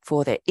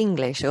for their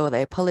English, or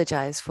they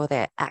apologize for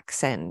their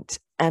accent.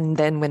 And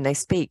then when they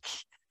speak,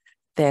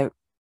 they're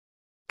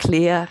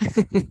clear,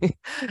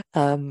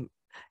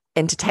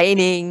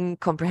 entertaining,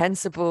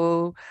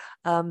 comprehensible.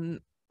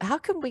 How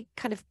can we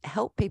kind of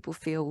help people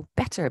feel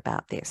better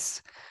about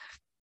this?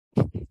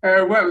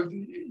 Well,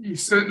 you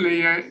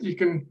certainly you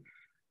can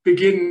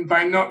begin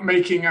by not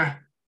making a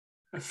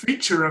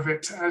feature of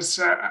it, as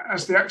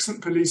the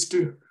accent police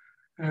do.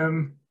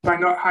 By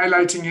not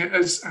highlighting it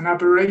as an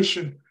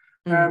aberration,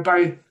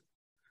 by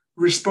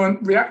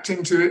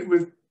reacting to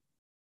it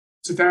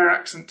to their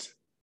accent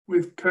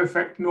with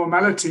perfect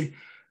normality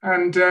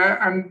and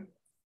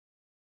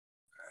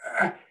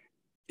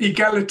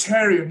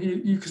egalitarian.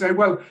 You can say,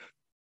 well,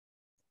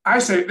 I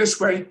say it this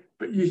way,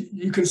 but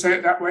you can say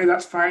it that way.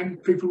 That's fine.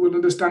 People will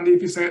understand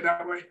if you say it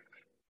that way,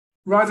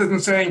 rather than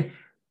saying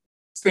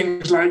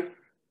things like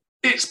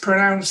 "it's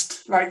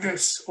pronounced like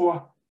this"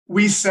 or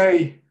 "we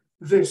say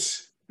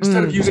this."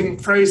 Instead of using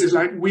phrases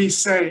like "we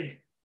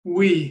say,"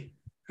 "we,"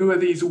 who are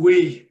these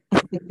 "we"?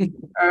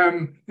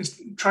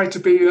 Try to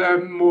be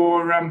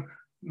more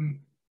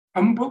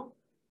humble.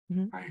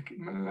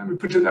 Let me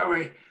put it that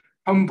way.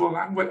 Humble.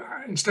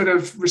 Instead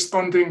of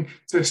responding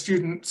to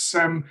students'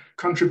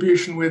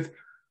 contribution with,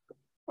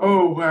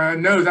 "Oh,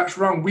 no, that's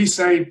wrong. We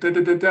say da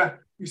da da da."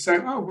 You say,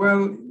 "Oh,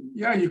 well,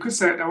 yeah, you could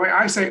say it that way.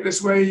 I say it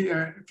this way.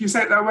 If you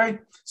say it that way,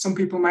 some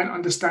people might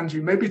understand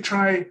you. Maybe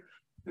try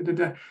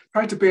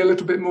to be a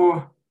little bit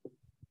more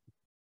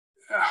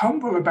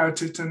humble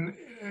about it and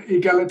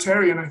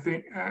egalitarian, I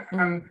think,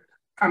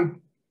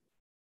 and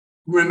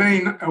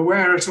remain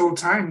aware at all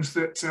times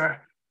that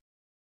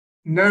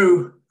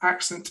no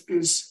accent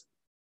is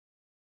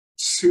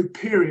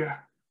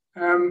superior."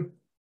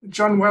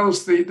 John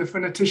Wells, the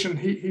phonetician,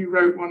 he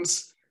wrote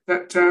once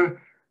that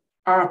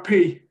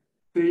RP,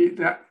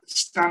 that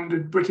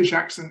standard British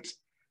accent,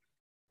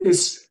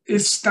 is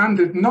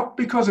standard not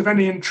because of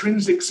any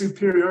intrinsic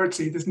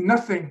superiority. There's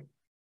nothing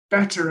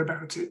better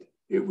about it.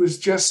 It was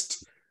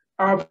just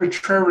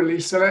arbitrarily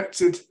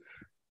selected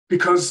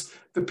because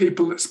the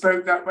people that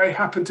spoke that way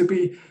happened to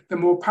be the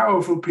more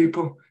powerful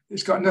people.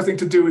 It's got nothing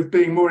to do with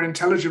being more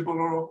intelligible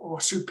or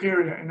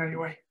superior in any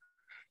way.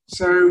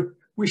 So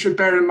we should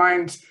bear in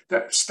mind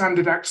that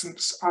standard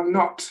accents are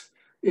not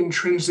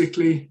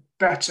intrinsically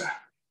better.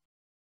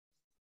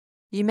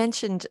 You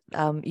mentioned,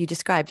 you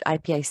described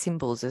IPA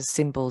symbols as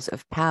symbols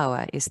of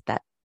power. Is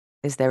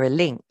there a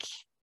link?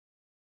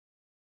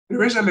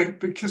 There is a link,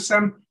 because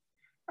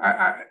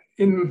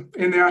in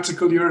the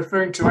article you're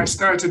referring to, I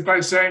started by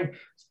saying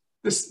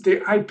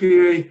the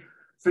IPA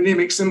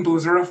phonemic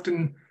symbols are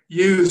often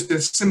used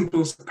as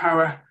symbols of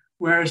power,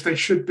 whereas they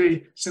should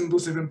be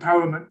symbols of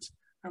empowerment.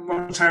 And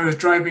what I was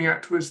driving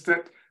at was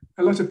that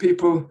a lot of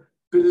people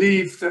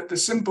believe that the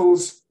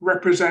symbols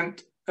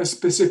represent a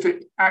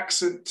specific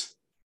accent,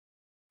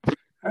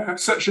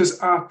 such as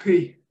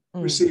RP,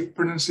 received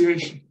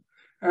pronunciation.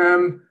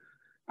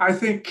 I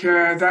think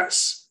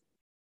that's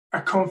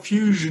a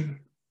confusion,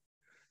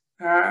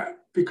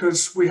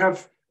 because we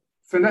have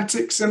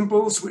phonetic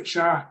symbols, which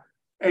are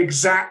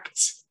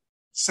exact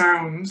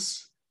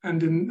sounds,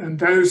 and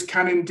those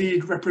can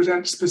indeed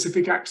represent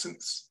specific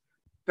accents.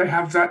 They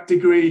have that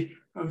degree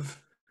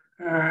of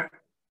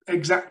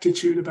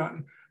exactitude about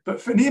them. But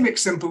phonemic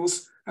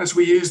symbols, as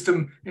we use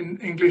them in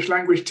English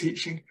language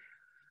teaching,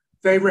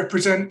 they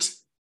represent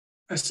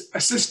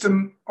a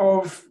system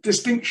of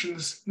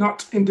distinctions,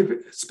 not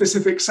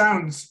specific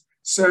sounds.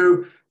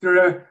 So there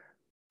are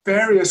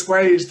various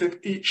ways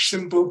that each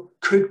symbol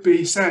could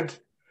be said.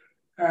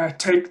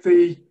 Take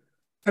the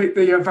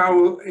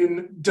vowel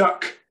in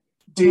duck,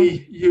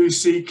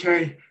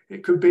 D-U-C-K.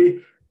 It could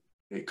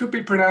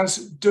be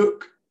pronounced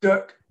duck,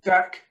 duck,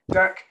 duck,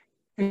 duck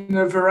in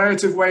a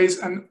variety of ways,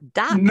 and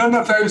Duck. none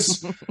of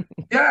those,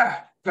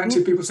 yeah, plenty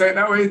of people say it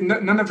that way.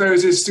 None of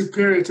those is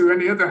superior to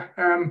any other.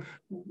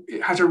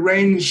 It has a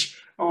range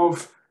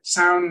of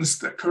sounds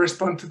that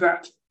correspond to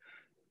that.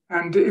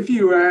 And if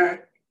you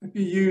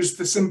use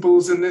the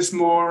symbols in this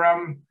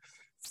more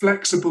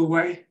flexible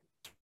way,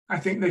 I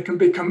think they can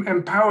become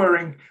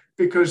empowering,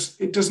 because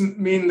it doesn't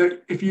mean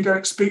that if you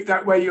don't speak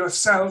that way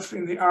yourself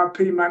in the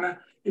RP manner,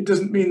 it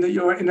doesn't mean that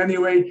you're in any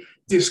way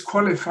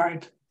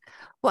disqualified.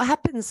 What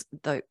happens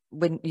though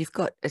when you've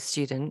got a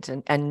student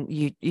and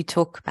you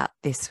talk about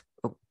this,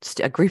 or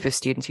a group of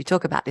students, you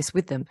talk about this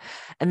with them,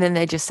 and then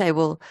they just say,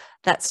 well,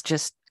 that's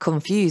just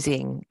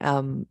confusing.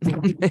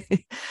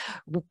 They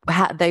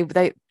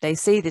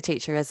see the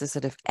teacher as a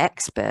sort of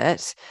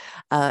expert,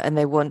 and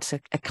they want a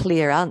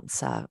clear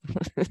answer.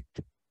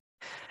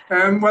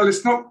 Well,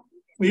 it's not.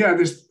 Yeah,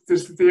 there's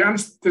the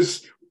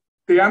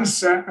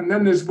answer, and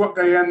then there's what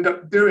they end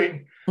up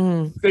doing.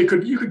 You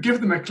could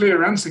give them a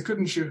clear answer,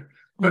 couldn't you?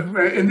 But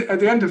at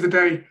the end of the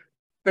day,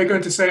 they're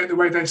going to say it the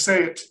way they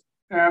say it.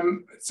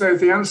 So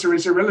the answer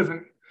is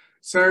irrelevant.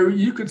 So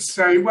you could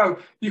say, well,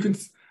 you can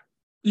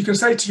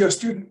say to your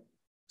student,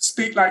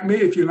 speak like me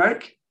if you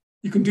like.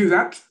 You can do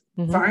that.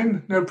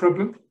 Fine, no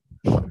problem.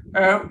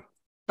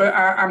 But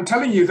I'm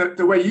telling you that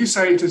the way you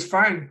say it is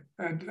fine,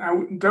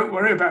 and don't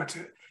worry about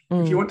it.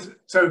 If you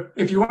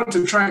want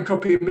to try and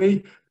copy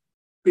me,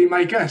 be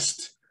my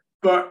guest,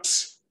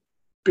 but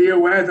be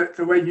aware that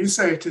the way you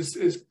say it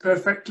is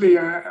perfectly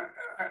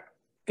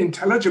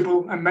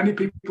intelligible, and many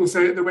people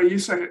say it the way you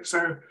say it.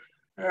 So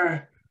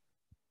I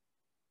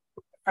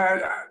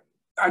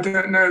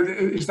don't know.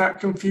 Is that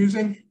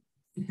confusing?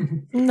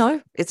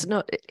 No, it's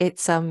not.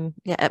 It's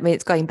yeah, I mean,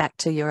 it's going back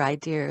to your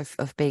idea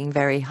of being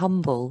very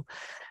humble,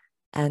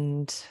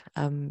 and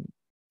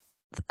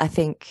I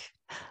think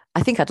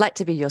I'd like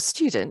to be your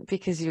student,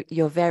 because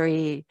you're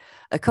very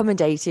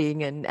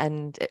accommodating,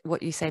 and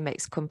what you say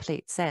makes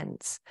complete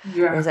sense.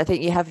 Yeah. Whereas I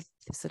think you have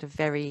sort of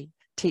very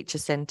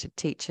teacher-centered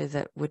teacher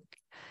that would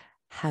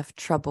have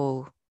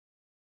trouble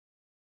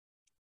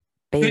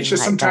being teachers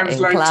like sometimes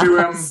that in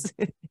class.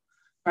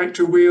 like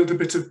to wield a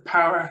bit of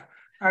power,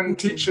 and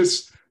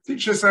teachers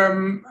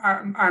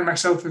I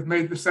myself have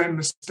made the same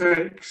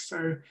mistake,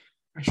 so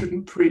I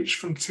shouldn't preach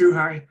from too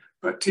high,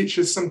 but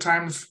teachers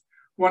sometimes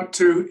want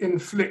to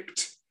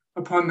inflict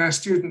upon their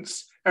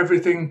students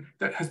everything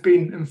that has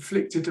been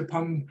inflicted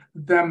upon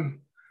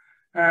them.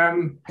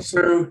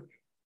 So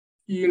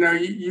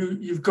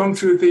you've gone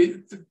through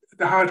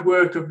the hard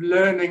work of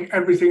learning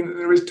everything that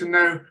there is to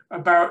know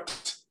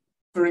about,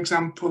 for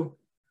example,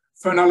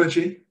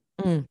 phonology,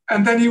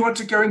 and then you want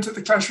to go into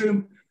the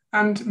classroom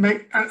and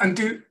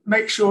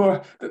make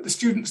sure that the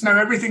students know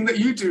everything that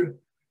you do,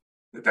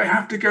 that they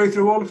have to go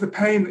through all of the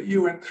pain that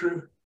you went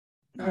through.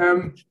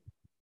 And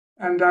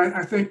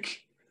I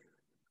think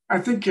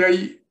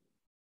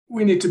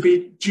we need to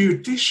be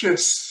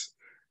judicious.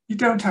 You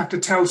don't have to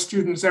tell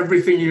students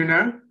everything you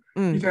know.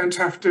 You don't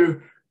have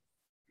to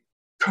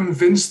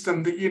convince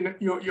them that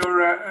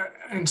you're an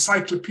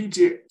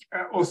encyclopedic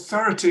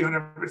authority on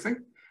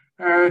everything.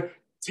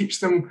 Teach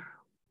them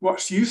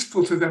what's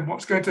useful to them,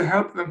 what's going to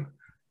help them,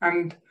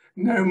 and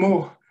no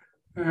more.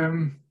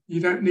 You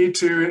don't need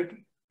to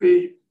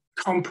be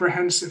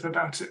comprehensive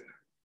about it.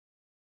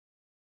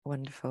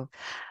 Wonderful.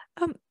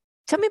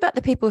 Tell me about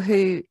the people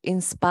who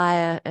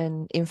inspire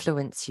and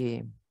influence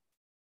you.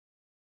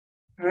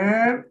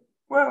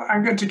 Well,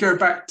 I'm going to go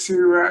back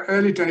to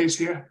early days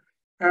here.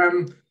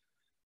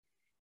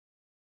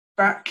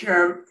 Back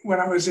when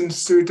I was in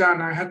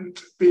Sudan, I hadn't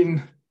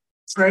been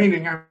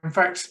training. In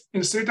fact,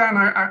 in Sudan,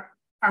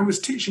 I was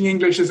teaching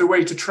English as a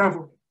way to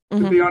travel,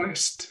 to be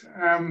honest.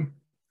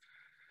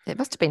 It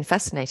must have been a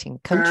fascinating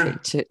country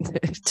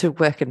to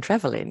work and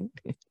travel in.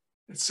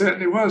 It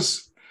certainly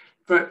was.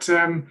 But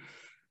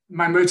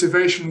my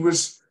motivation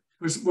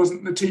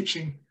wasn't the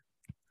teaching.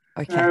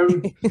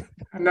 Okay.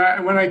 And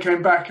when I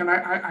came back, and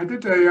I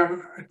did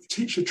a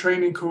teacher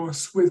training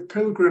course with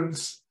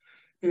pilgrims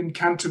in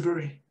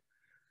Canterbury,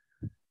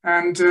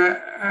 and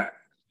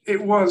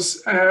it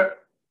was a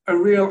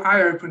real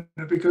eye-opener,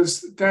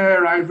 because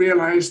there I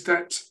realized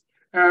that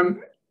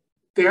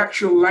the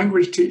actual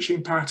language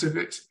teaching part of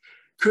it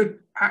could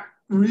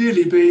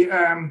really be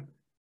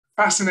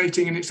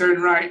fascinating in its own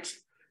right.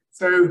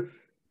 So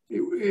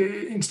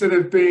instead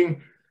of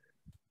being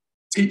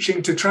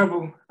teaching to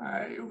travel,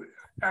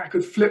 I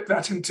could flip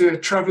that into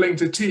traveling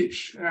to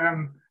teach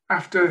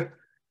after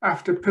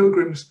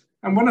pilgrims.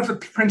 And one of the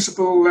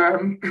principal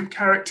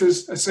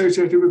characters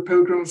associated with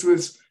pilgrims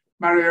was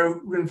Mario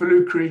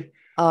Rinvolucri.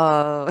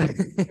 Oh.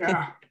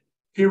 Yeah.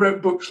 He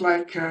wrote books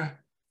like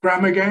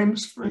Grammar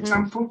Games, for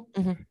example,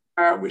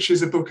 which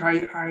is a book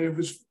I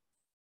was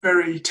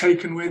very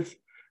taken with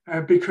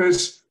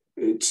because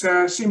it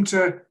seemed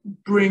to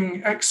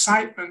bring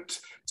excitement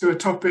to a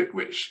topic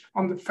which,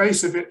 on the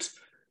face of it,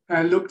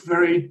 looked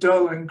very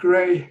dull and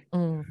grey.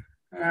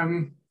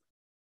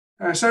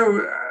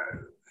 So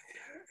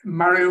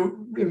Mario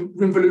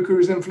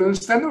Rimvaluku's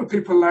influence. Then there were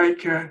people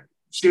like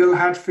Jill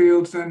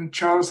Hadfield and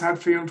Charles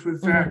Hadfield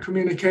with their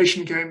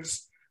communication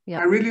games.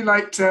 I really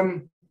liked,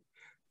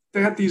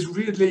 they had these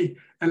really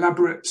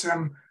elaborate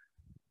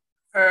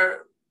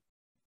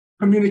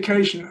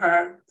communication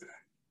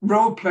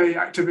role play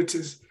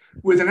activities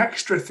with an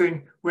extra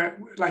thing where,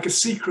 like a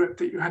secret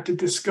that you had to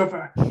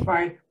discover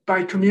by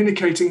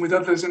communicating with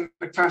others in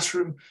the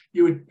classroom.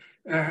 You would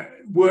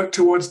work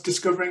towards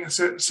discovering a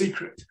certain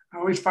secret. I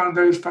always found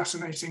those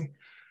fascinating.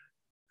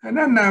 And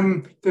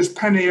then there's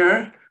Penny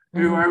Eyre,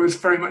 who I was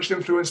very much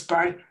influenced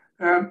by.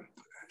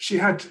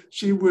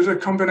 She was a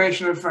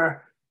combination of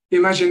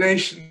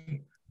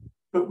imagination,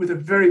 but with a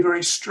very,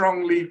 very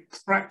strongly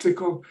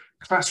practical,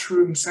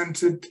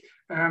 classroom-centered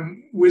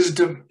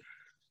wisdom.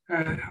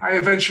 I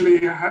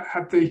eventually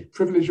had the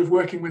privilege of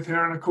working with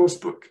her on a course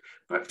book,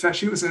 but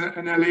she was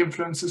an early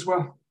influence as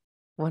well.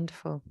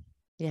 Wonderful.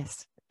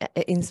 Yes.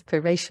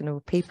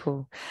 Inspirational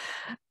people.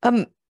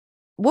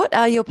 What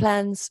are your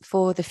plans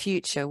for the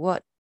future?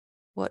 What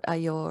are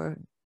your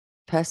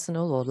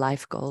personal or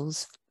life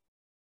goals?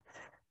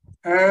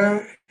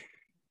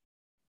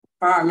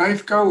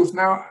 Life goals.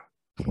 Now,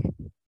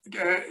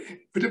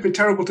 would it be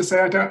terrible to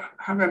say I don't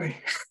have any?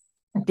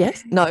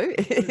 Yes. No.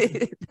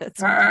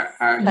 That's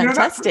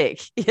fantastic.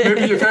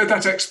 Maybe you've heard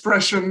that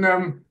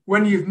expression,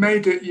 when you've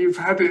made it, you've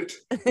had it.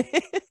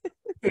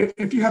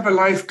 If you have a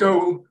life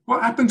goal,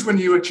 what happens when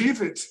you achieve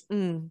it?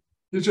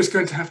 You're just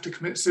going to have to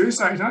commit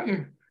suicide, aren't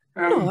you?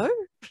 No.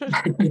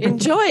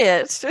 Enjoy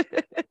it.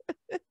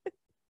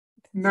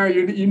 No,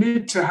 you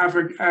need to have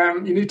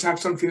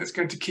something that's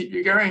going to keep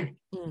you going,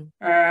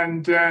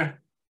 and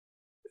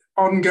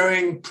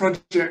ongoing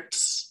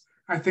projects.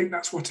 I think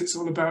that's what it's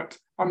all about.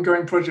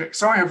 Ongoing projects.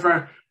 So I have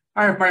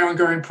my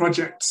ongoing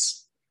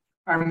projects.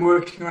 I'm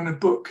working on a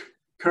book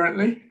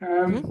currently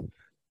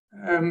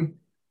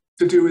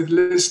to do with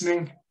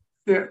listening,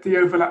 the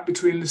overlap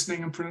between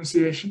listening and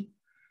pronunciation.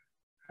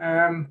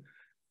 I'm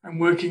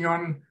working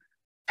on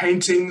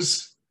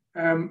paintings.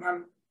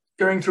 I'm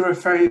going through a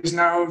phase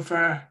now of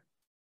a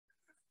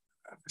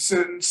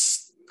certain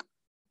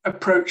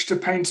approach to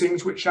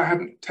paintings which I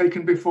hadn't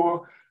taken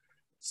before.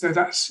 So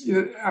that's,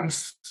 I'm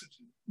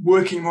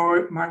working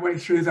my way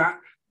through that.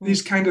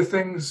 These kind of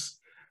things.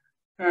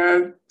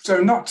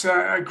 So not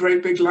a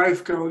great big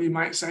life goal, you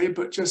might say,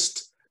 but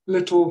just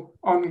little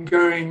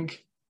ongoing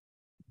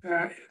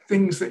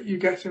things that you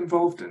get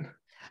involved in.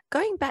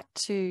 Going back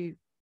to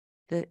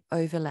the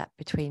overlap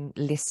between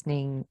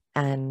listening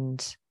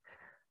and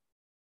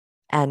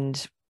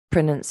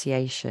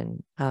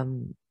pronunciation,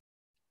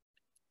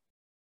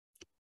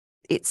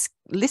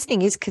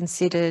 listening is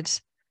considered,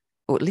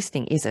 or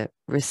listening is a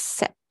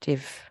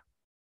receptive.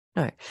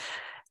 No.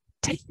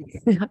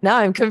 Now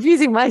I'm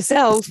confusing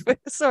myself.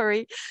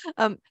 Sorry.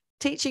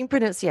 Teaching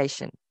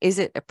pronunciation, is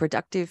it a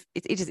productive?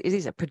 It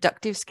is a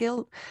productive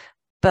skill,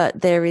 but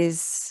there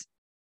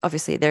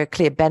are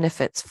clear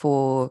benefits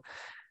for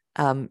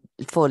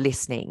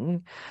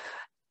listening.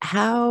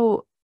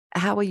 How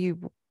are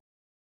you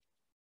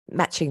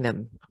matching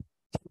them?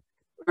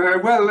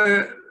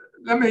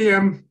 Let me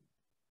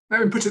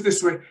put it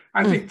this way.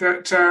 I think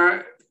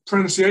that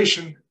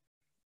pronunciation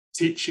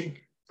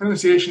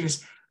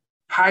is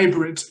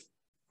hybrid,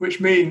 which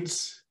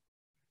means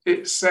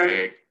it's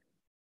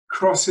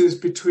crosses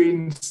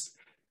between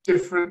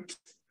different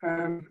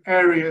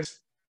areas.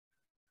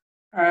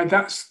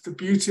 That's the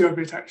beauty of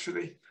it,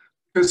 actually,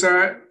 because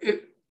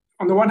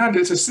on the one hand,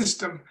 it's a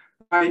system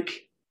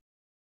like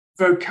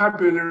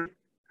vocabulary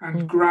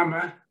and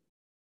grammar.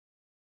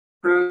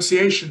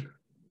 Pronunciation,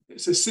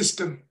 it's a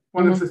system,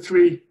 one of the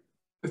three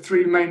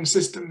main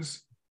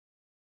systems.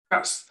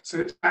 So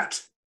it's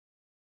that,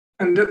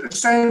 and at the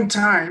same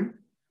time,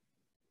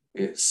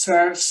 it's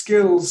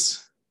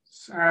skills.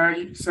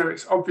 So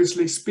it's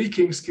obviously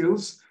speaking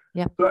skills,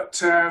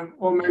 but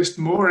almost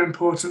more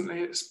importantly,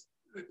 it's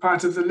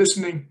part of the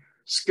listening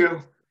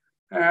skill.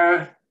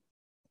 I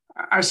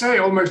say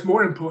almost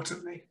more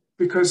importantly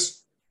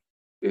because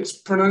it's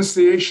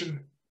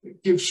pronunciation.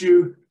 It gives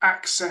you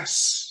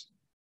access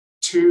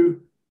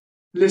to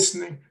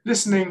listening.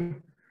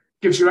 Listening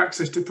gives you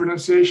access to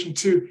pronunciation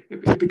too.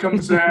 It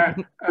becomes a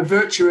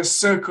virtuous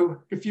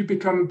circle. If you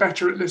become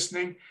better at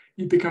listening,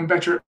 you become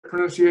better at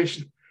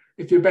pronunciation.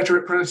 If you're better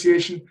at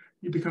pronunciation,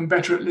 you become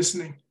better at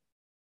listening.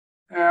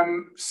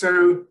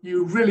 So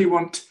you really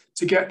want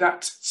to get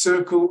that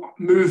circle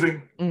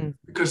moving,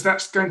 because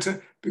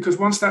because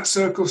once that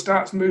circle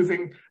starts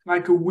moving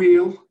like a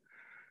wheel,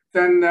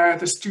 then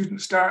the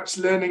student starts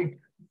learning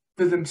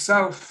for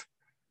themselves.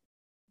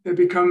 They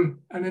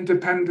become an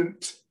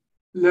independent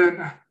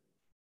learner.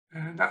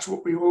 And that's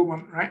what we all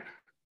want, right?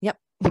 Yep,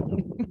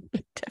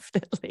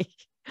 definitely.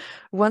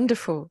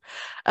 Wonderful.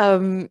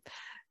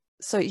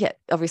 So yeah,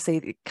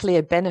 obviously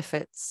clear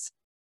benefits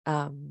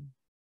by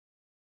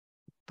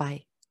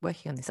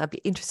working on this. I'd be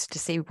interested to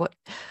see what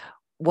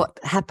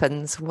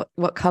happens,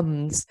 what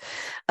comes.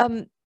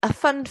 A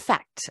fun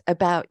fact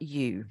about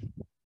you.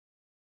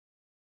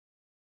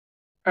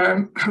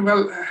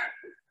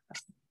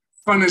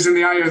 fun is in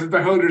the eye of the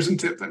beholder,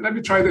 isn't it? But let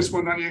me try this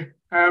one on you.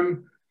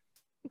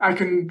 I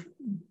can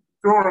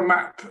draw a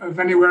map of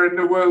anywhere in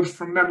the world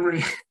from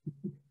memory.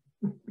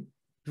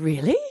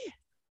 Really?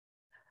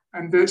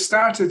 And it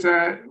started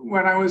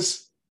when I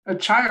was a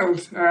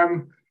child.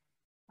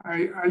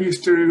 I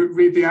used to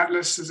read the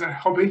atlas as a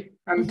hobby.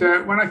 And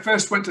when I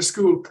first went to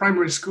school,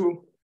 primary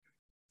school,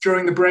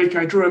 during the break,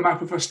 I drew a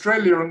map of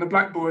Australia on the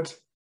blackboard.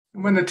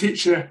 And when the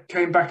teacher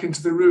came back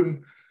into the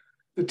room,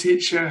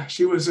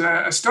 she was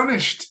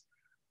astonished.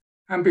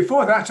 And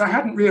before that, I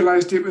hadn't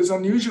realized it was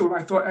unusual.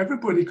 I thought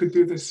everybody could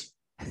do this.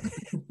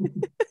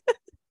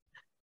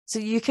 So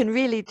you can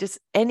really just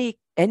any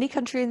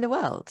country in the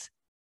world?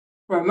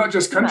 Well, not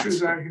just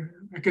countries. I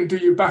can do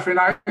you Baffin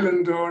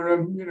Island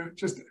or,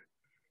 just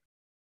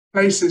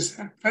places.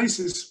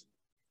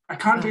 I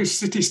can't do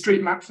city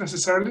street maps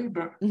necessarily,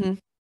 but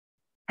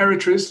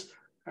territories,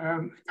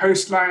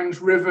 coastlines,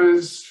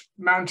 rivers,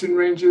 mountain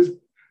ranges,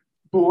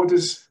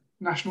 borders,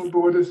 national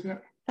borders. Yeah.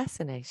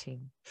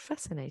 Fascinating.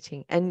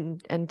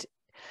 And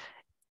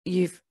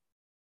you've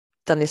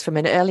done this from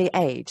an early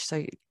age,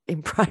 so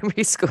in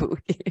primary school.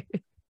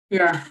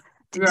 Yeah.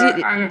 Do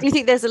you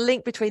think there's a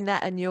link between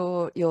that and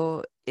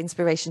your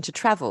inspiration to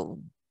travel?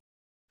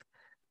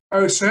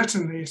 Oh,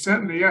 certainly,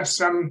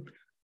 yes. I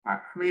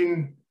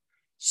mean,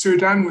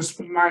 Sudan was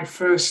my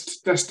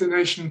first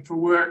destination for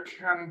work,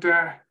 and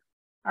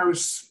I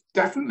was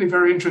definitely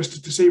very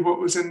interested to see what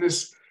was in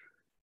this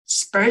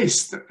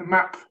space that the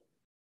map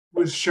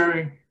was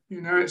showing.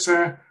 It's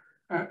an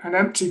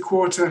empty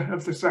quarter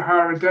of the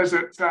Sahara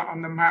Desert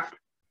on the map,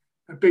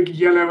 a big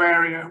yellow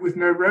area with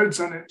no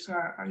roads on it.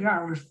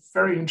 I was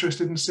very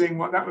interested in seeing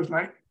what that was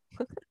like.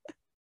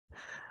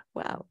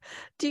 Wow.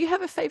 Do you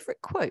have a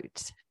favorite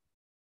quote?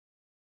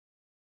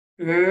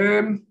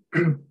 I'm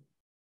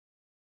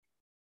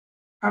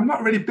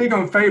not really big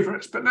on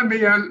favorites, but let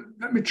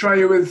me try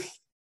you with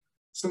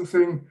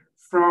something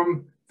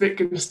from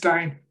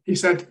Wittgenstein. He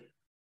said,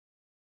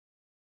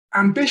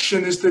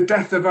 "Ambition is the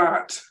death of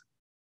art."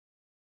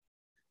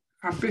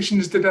 Ambition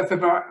is the death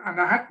of art. And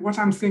what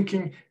I'm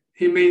thinking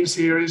he means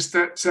here is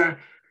that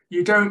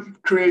you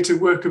don't create a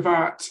work of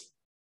art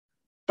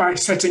by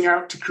setting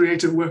out to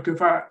create a work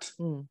of art.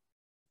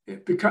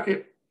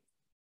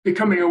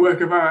 Becoming a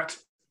work of art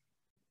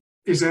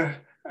is a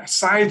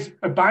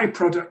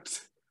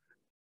byproduct.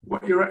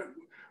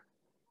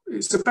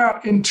 It's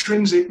about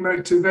intrinsic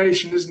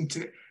motivation, isn't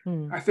it?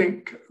 I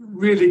think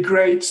really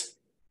great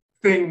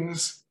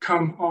things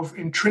come of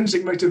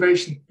intrinsic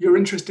motivation. You're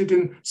interested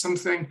in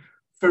something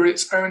for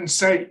its own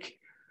sake.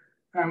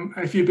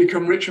 If you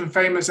become rich and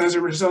famous as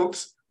a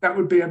result, that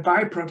would be a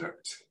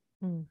byproduct.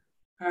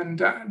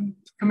 And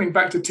coming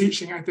back to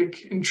teaching, I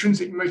think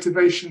intrinsic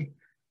motivation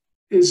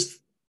is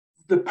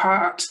the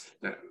part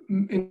that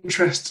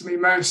interests me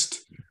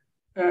most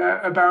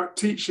about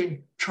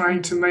teaching,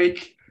 trying to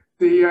make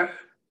the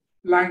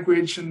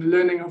language and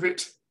learning of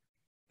it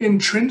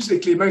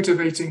intrinsically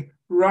motivating,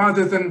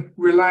 rather than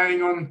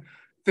relying on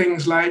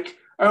things like,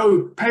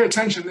 oh, pay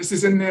attention, this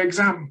is in the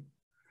exam,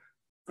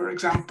 for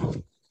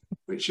example,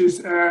 which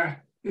is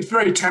it's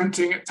very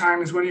tempting at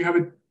times when you have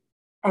an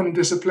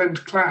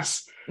undisciplined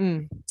class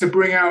to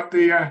bring out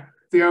the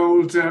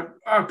old,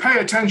 oh, pay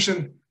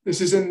attention, this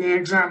is in the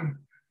exam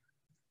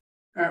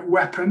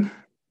weapon.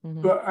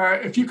 But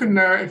if you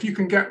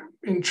can get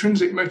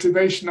intrinsic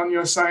motivation on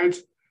your side,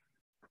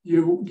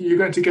 you're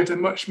going to get a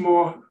much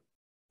more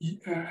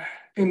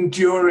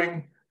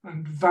enduring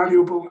and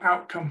valuable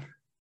outcome.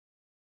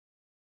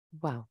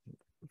 Wow,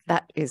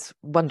 that is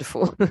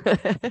wonderful.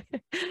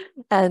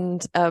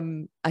 And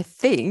I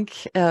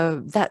think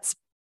that's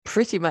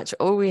pretty much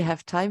all we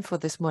have time for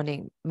this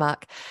morning,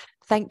 Mark.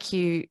 Thank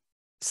you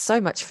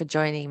so much for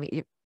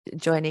joining,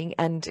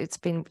 and it's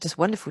been just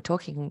wonderful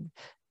talking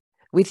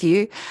with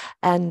you,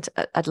 and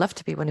I'd love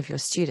to be one of your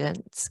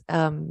students.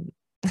 You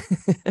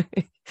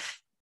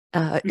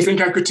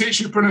think I could teach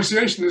you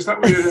pronunciation? Is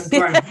that what you're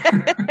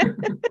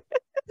implying?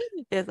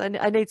 Yes,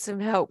 I need some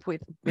help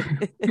with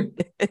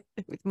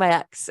my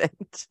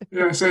accent.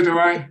 Yeah, so do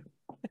I.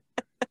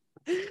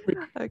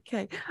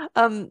 Okay.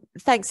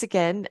 Thanks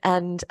again,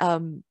 and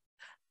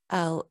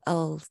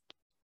I'll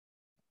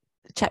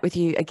chat with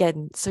you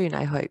again soon,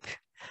 I hope.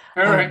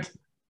 All right.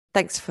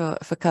 Thanks for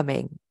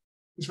coming.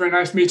 It's very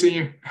nice meeting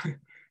you.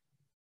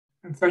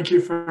 And thank you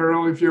for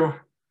all of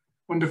your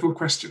wonderful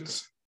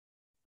questions.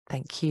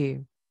 Thank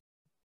you.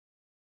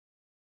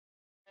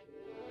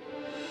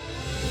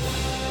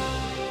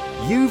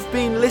 You've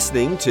been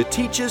listening to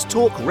Teachers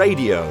Talk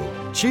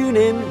Radio. Tune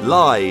in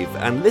live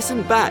and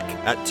listen back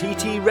at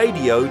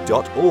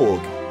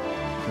ttradio.org.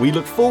 We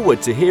look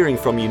forward to hearing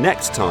from you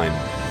next time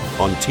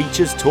on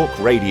Teachers Talk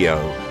Radio.